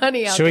lot of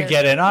money out there. Should we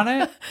get in on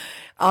it?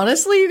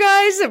 Honestly, you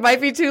guys, it might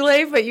be too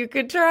late, but you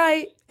could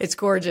try. It's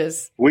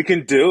gorgeous. We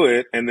can do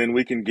it, and then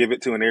we can give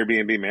it to an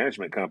Airbnb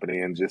management company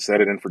and just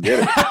set it and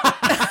forget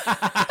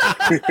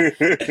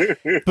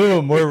it.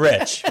 Boom, we're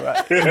rich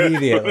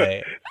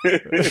immediately.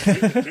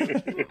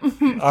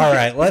 All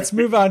right, let's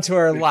move on to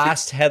our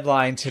last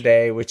headline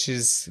today, which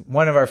is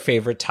one of our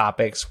favorite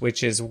topics,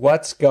 which is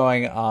what's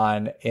going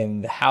on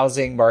in the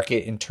housing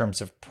market in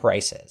terms of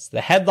prices.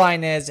 The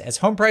headline is, as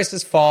home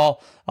prices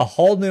fall, a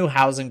whole new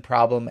housing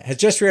problem has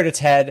just reared its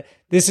head.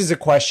 This is a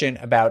question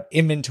about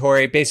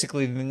inventory.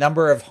 Basically, the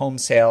number of home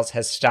sales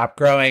has stopped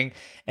growing.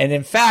 And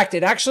in fact,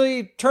 it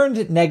actually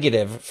turned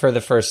negative for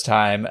the first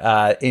time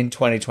in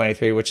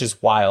 2023, which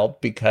is wild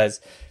because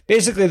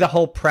basically the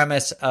whole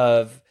premise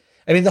of,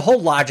 the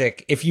whole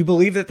logic, if you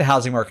believe that the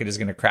housing market is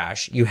going to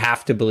crash, you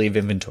have to believe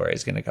inventory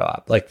is going to go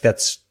up. Like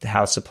that's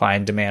how supply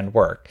and demand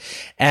work.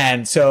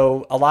 And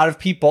so a lot of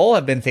people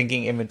have been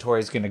thinking inventory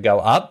is going to go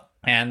up.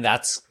 And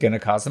that's going to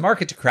cause the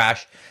market to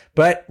crash.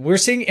 But we're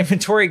seeing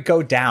inventory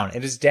go down.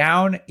 It is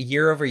down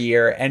year over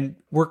year. And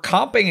we're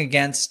comping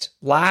against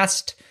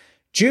last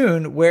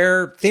June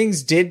where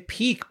things did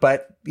peak.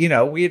 But, we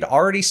had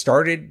already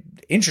started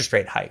interest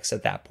rate hikes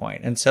at that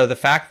point. And so the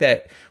fact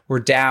that we're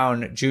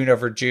down June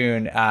over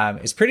June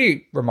is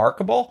pretty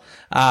remarkable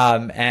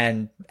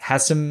and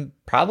has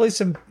probably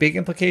some big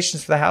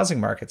implications for the housing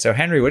market. So,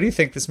 Henry, what do you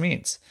think this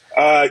means?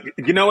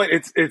 You know what?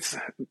 It's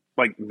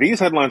like these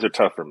headlines are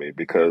tough for me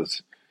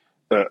because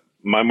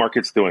my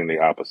market's doing the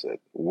opposite.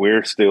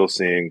 We're still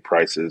seeing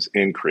prices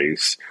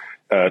increase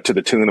to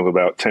the tune of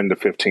about $10,000 to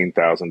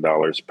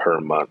 $15,000 per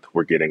month.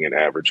 We're getting an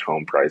average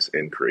home price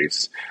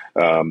increase.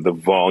 The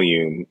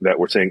volume that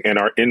we're seeing and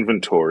our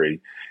inventory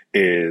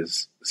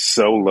is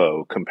so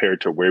low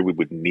compared to where we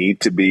would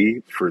need to be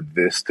for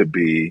this to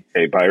be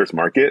a buyer's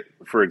market.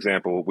 For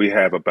example, we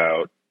have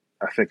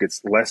I think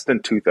it's less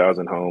than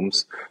 2,000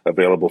 homes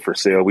available for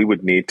sale. We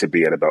would need to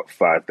be at about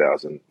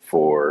 5,000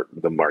 for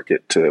the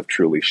market to have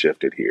truly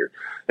shifted here.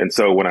 And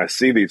so when I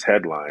see these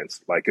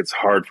headlines, like it's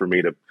hard for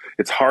me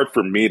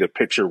to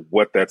picture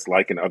what that's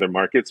like in other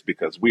markets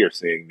because we are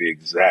seeing the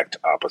exact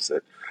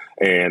opposite.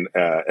 And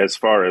as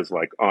far as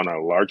like on a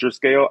larger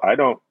scale, I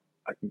don't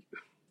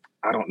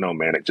know,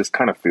 man. It just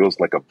kind of feels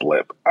like a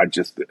blip.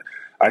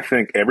 I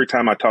think every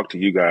time I talk to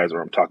you guys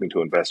or I'm talking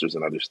to investors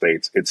in other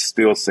states, it's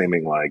still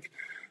seeming like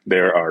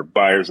there are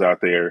buyers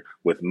out there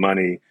with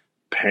money,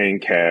 paying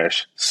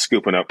cash,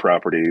 scooping up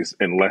properties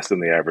in less than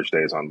the average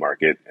days on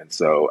market. And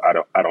so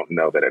I don't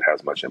know that it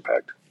has much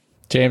impact.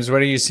 James,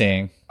 what are you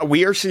seeing?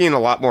 We are seeing a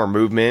lot more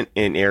movement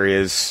in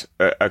areas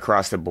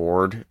across the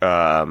board.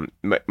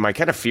 My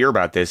kind of fear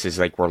about this is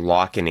like we're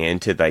locking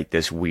into like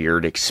this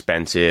weird,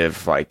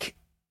 expensive, like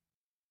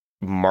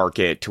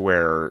market to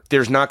where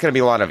there's not going to be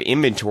a lot of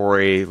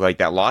inventory. Like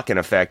that lock-in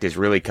effect is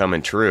really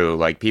coming true.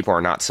 Like people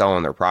are not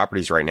selling their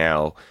properties right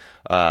now.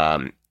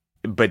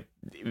 But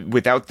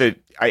without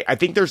I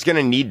think there's going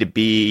to need to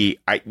be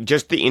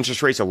just the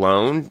interest rates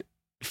alone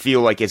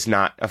feel like it's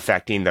not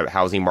affecting the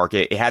housing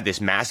market. It had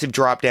this massive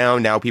drop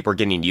down. Now people are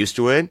getting used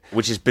to it,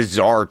 which is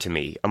bizarre to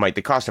me. I'm like,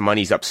 the cost of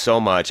money is up so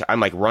much. I'm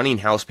like running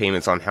house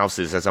payments on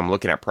houses as I'm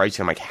looking at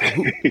pricing. I'm like,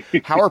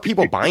 how are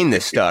people buying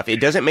this stuff? It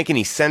doesn't make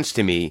any sense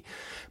to me,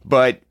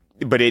 but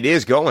it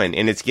is going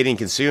and it's getting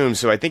consumed.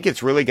 So I think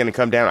it's really going to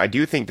come down. I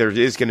do think there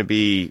is going to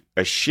be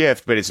a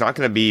shift, but it's not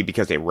going to be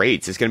because of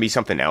rates. It's going to be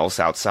something else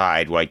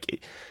outside.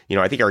 Like,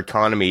 I think our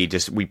economy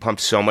we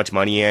pumped so much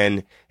money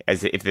in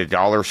as if the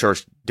dollar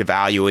starts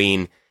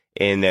devaluing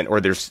and then,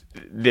 or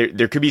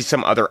there could be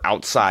some other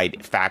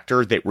outside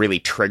factor that really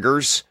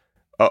triggers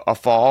a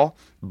fall.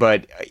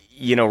 But,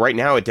 right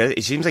now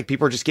it seems like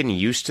people are just getting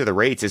used to the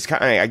rates. It's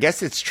kind of, I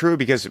guess it's true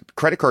because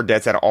credit card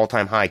debt's at an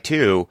all-time high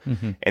too.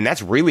 Mm-hmm. And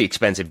that's really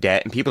expensive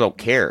debt and people don't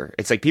care.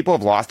 It's like people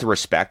have lost the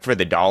respect for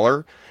the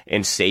dollar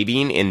and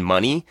saving in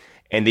money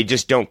and they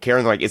just don't care.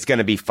 And they're like, it's going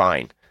to be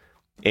fine.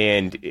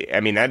 And I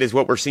mean, that is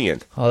what we're seeing.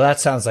 Oh, that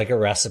sounds like a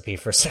recipe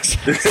for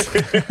success.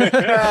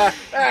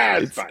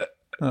 It's fine.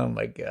 Oh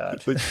my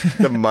God.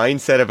 The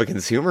mindset of a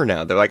consumer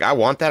now. They're like, I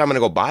want that. I'm going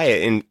to go buy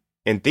it.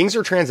 And things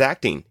are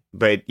transacting.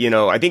 But,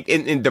 I think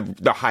in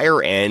the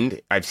higher end,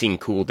 I've seen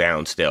cool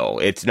down still.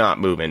 It's not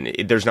moving.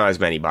 There's not as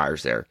many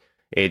buyers there.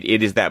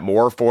 It is that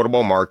more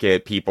affordable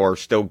market. People are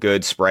still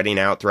good spreading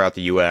out throughout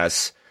the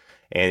U.S.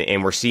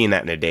 And we're seeing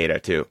that in the data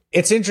too.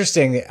 It's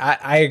interesting.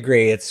 I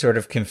agree. It's sort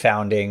of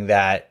confounding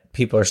that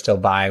people are still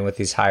buying with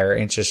these higher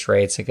interest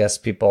rates. I guess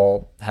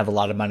people have a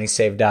lot of money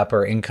saved up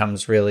or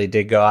incomes really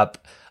did go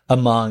up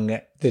among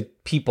the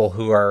people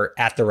who are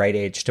at the right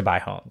age to buy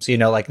homes.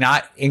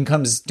 Not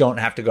incomes don't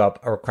have to go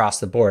up across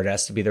the board. It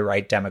has to be the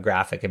right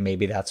demographic. And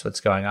maybe that's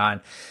what's going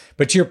on.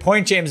 But to your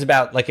point, James,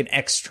 about like an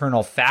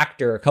external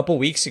factor, a couple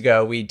weeks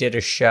ago, we did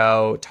a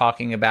show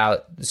talking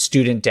about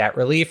student debt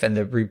relief and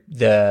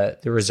the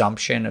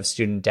resumption of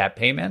student debt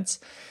payments.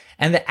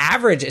 And the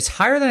average is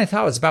higher than I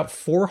thought. It was about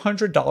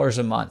 $400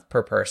 a month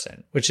per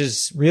person, which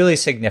is really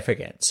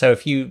significant. So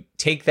if you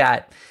take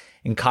that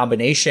in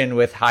combination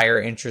with higher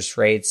interest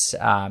rates,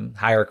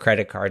 higher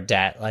credit card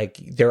debt, like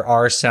there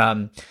are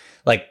some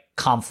like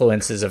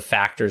confluences of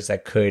factors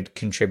that could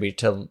contribute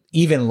to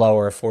even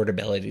lower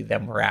affordability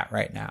than we're at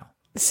right now.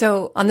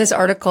 So on this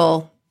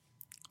article,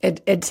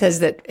 it says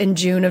that in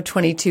June of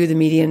 22, the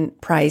median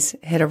price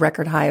hit a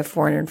record high of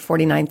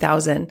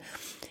 $449,000.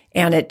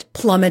 And it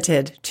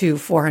plummeted to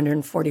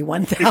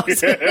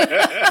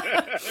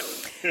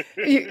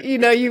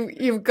 $441,000.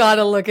 You've got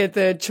to look at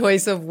the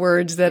choice of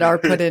words that are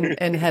put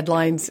in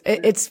headlines.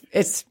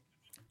 It's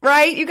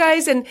right, you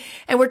guys. And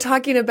we're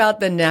talking about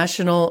the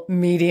national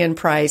median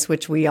price,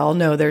 which we all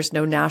know there's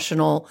no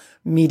national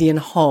median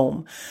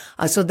home.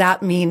 So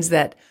that means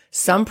that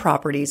some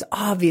properties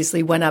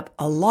obviously went up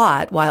a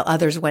lot while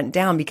others went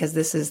down because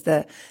this is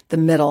the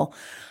middle.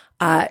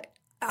 I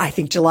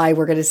think July,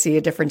 we're going to see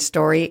a different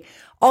story.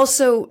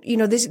 Also,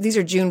 these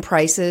are June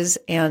prices,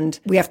 and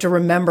we have to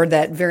remember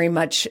that very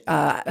much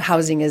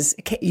housing is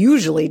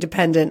usually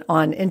dependent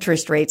on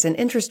interest rates, and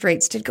interest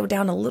rates did go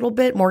down a little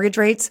bit, mortgage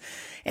rates,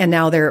 and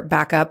now they're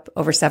back up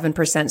over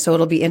 7%. So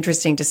it'll be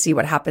interesting to see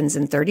what happens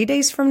in 30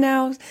 days from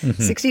now,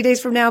 60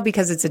 days from now,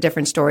 because it's a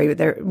different story.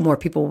 More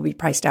people will be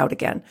priced out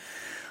again.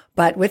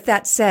 But with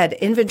that said,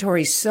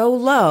 inventory is so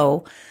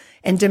low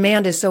and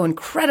demand is so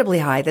incredibly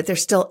high that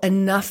there's still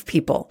enough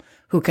people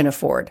who can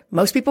afford.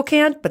 Most people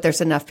can't, but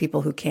there's enough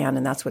people who can,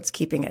 and that's what's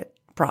keeping it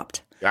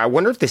propped. I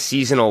wonder if the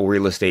seasonal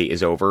real estate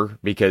is over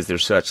because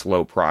there's such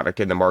low product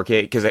in the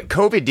market, because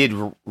COVID did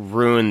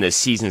ruin the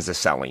seasons of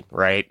selling,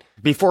 right?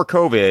 Before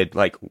COVID,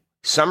 like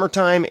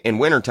summertime and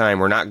wintertime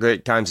were not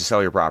good times to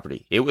sell your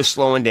property. It was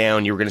slowing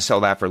down. You were going to sell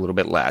that for a little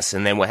bit less.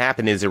 And then what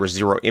happened is there was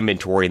zero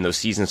inventory and those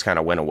seasons kind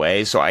of went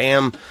away. So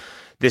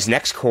this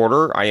next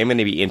quarter, I am going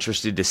to be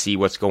interested to see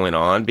what's going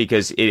on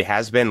because it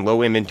has been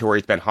low inventory.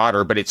 It's been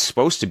hotter, but it's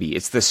supposed to be.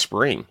 It's the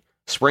spring.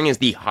 Spring is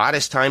the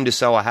hottest time to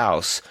sell a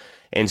house.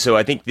 And so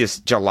I think this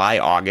July,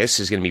 August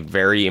is going to be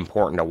very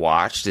important to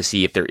watch to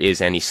see if there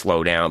is any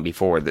slowdown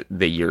before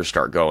the years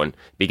start going,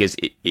 because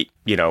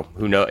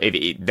who knows,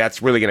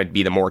 that's really going to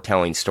be the more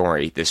telling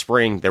story. This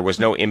spring, there was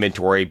no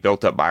inventory,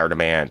 built up buyer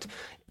demand.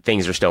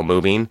 Things are still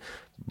moving,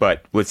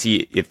 but let's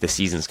see if the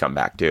seasons come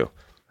back too.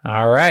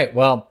 All right.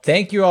 Well,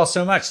 thank you all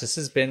so much. This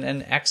has been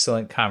an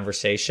excellent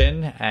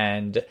conversation,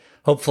 and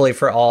hopefully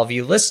for all of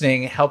you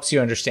listening, helps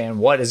you understand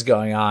what is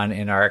going on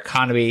in our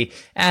economy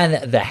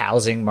and the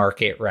housing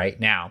market right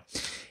now.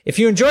 If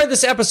you enjoyed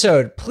this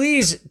episode,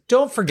 please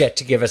don't forget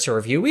to give us a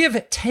review. We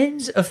have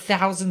tens of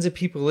thousands of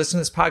people who listen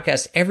to this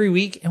podcast every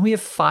week, and we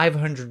have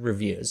 500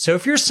 reviews. So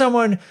if you're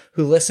someone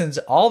who listens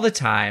all the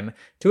time,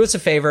 do us a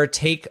favor,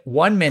 take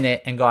 1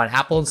 minute and go on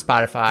Apple and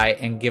Spotify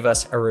and give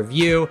us a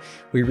review.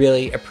 We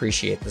really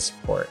appreciate the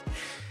support.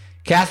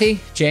 Kathy,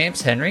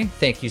 James, Henry,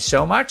 thank you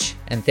so much.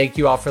 And thank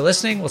you all for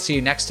listening. We'll see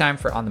you next time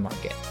for On the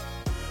Market.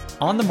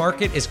 On the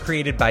Market is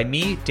created by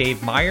me,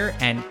 Dave Meyer,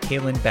 and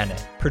Kaylin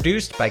Bennett.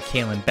 Produced by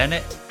Kaylin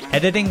Bennett.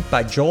 Editing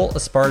by Joel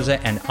Esparza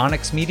and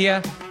Onyx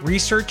Media.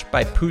 Research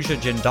by Pooja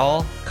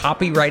Jindal.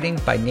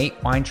 Copywriting by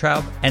Nate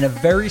Weintraub. And a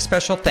very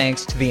special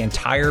thanks to the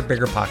entire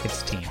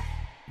BiggerPockets team.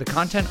 The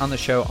content on the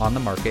show On the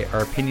Market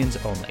are opinions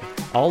only.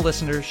 All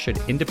listeners should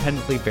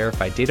independently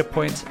verify data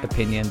points,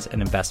 opinions,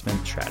 and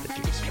investment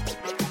strategies.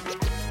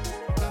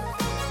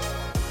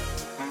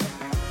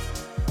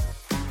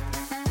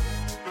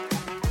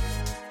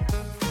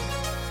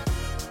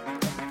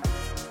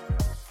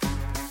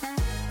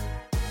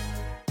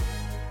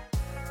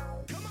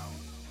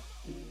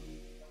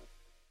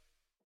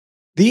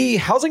 The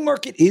housing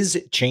market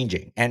is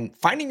changing, and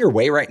finding your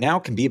way right now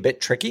can be a bit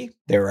tricky.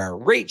 There are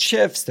rate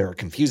shifts, there are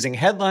confusing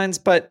headlines,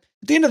 but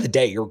at the end of the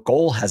day, your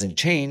goal hasn't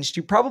changed.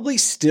 You probably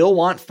still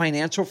want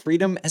financial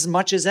freedom as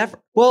much as ever.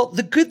 Well,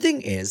 the good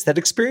thing is that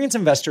experienced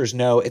investors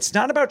know it's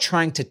not about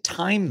trying to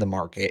time the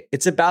market,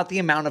 it's about the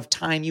amount of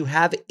time you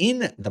have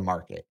in the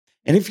market.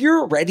 And if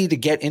you're ready to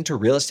get into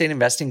real estate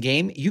investing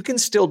game, you can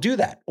still do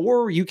that.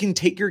 Or you can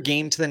take your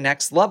game to the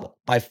next level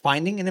by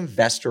finding an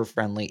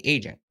investor-friendly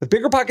agent. With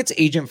BiggerPockets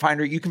Agent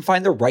Finder, you can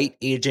find the right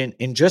agent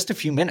in just a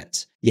few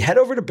minutes. You head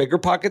over to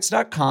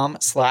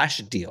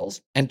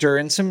biggerpockets.com/deals, enter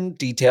in some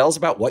details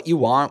about what you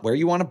want, where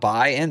you want to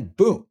buy, and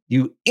boom,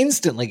 you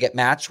instantly get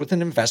matched with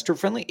an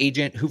investor-friendly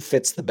agent who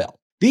fits the bill.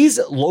 These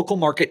local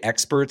market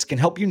experts can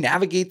help you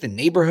navigate the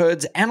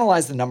neighborhoods,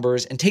 analyze the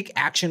numbers, and take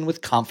action with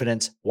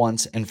confidence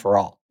once and for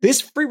all. This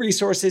free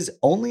resource is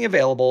only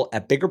available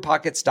at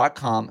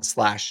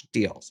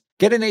biggerpockets.com/deals.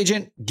 Get an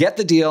agent, get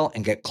the deal,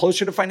 and get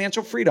closer to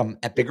financial freedom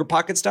at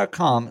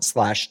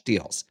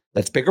biggerpockets.com/deals.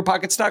 That's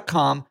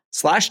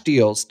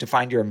biggerpockets.com/deals to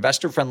find your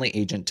investor-friendly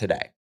agent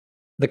today.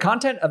 The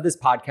content of this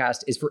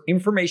podcast is for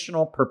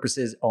informational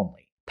purposes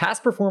only.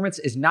 Past performance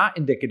is not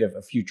indicative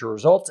of future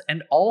results,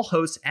 and all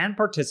hosts and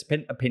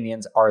participant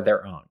opinions are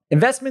their own.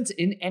 Investments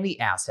in any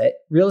asset,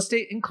 real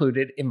estate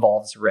included,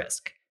 involves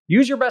risk.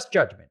 Use your best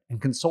judgment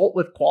and consult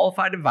with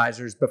qualified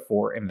advisors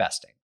before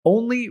investing.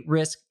 Only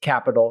risk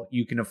capital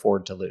you can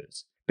afford to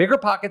lose.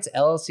 BiggerPockets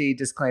LLC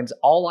disclaims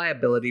all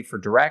liability for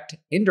direct,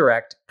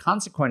 indirect,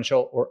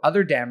 consequential, or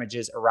other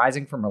damages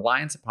arising from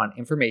reliance upon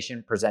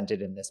information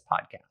presented in this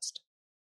podcast.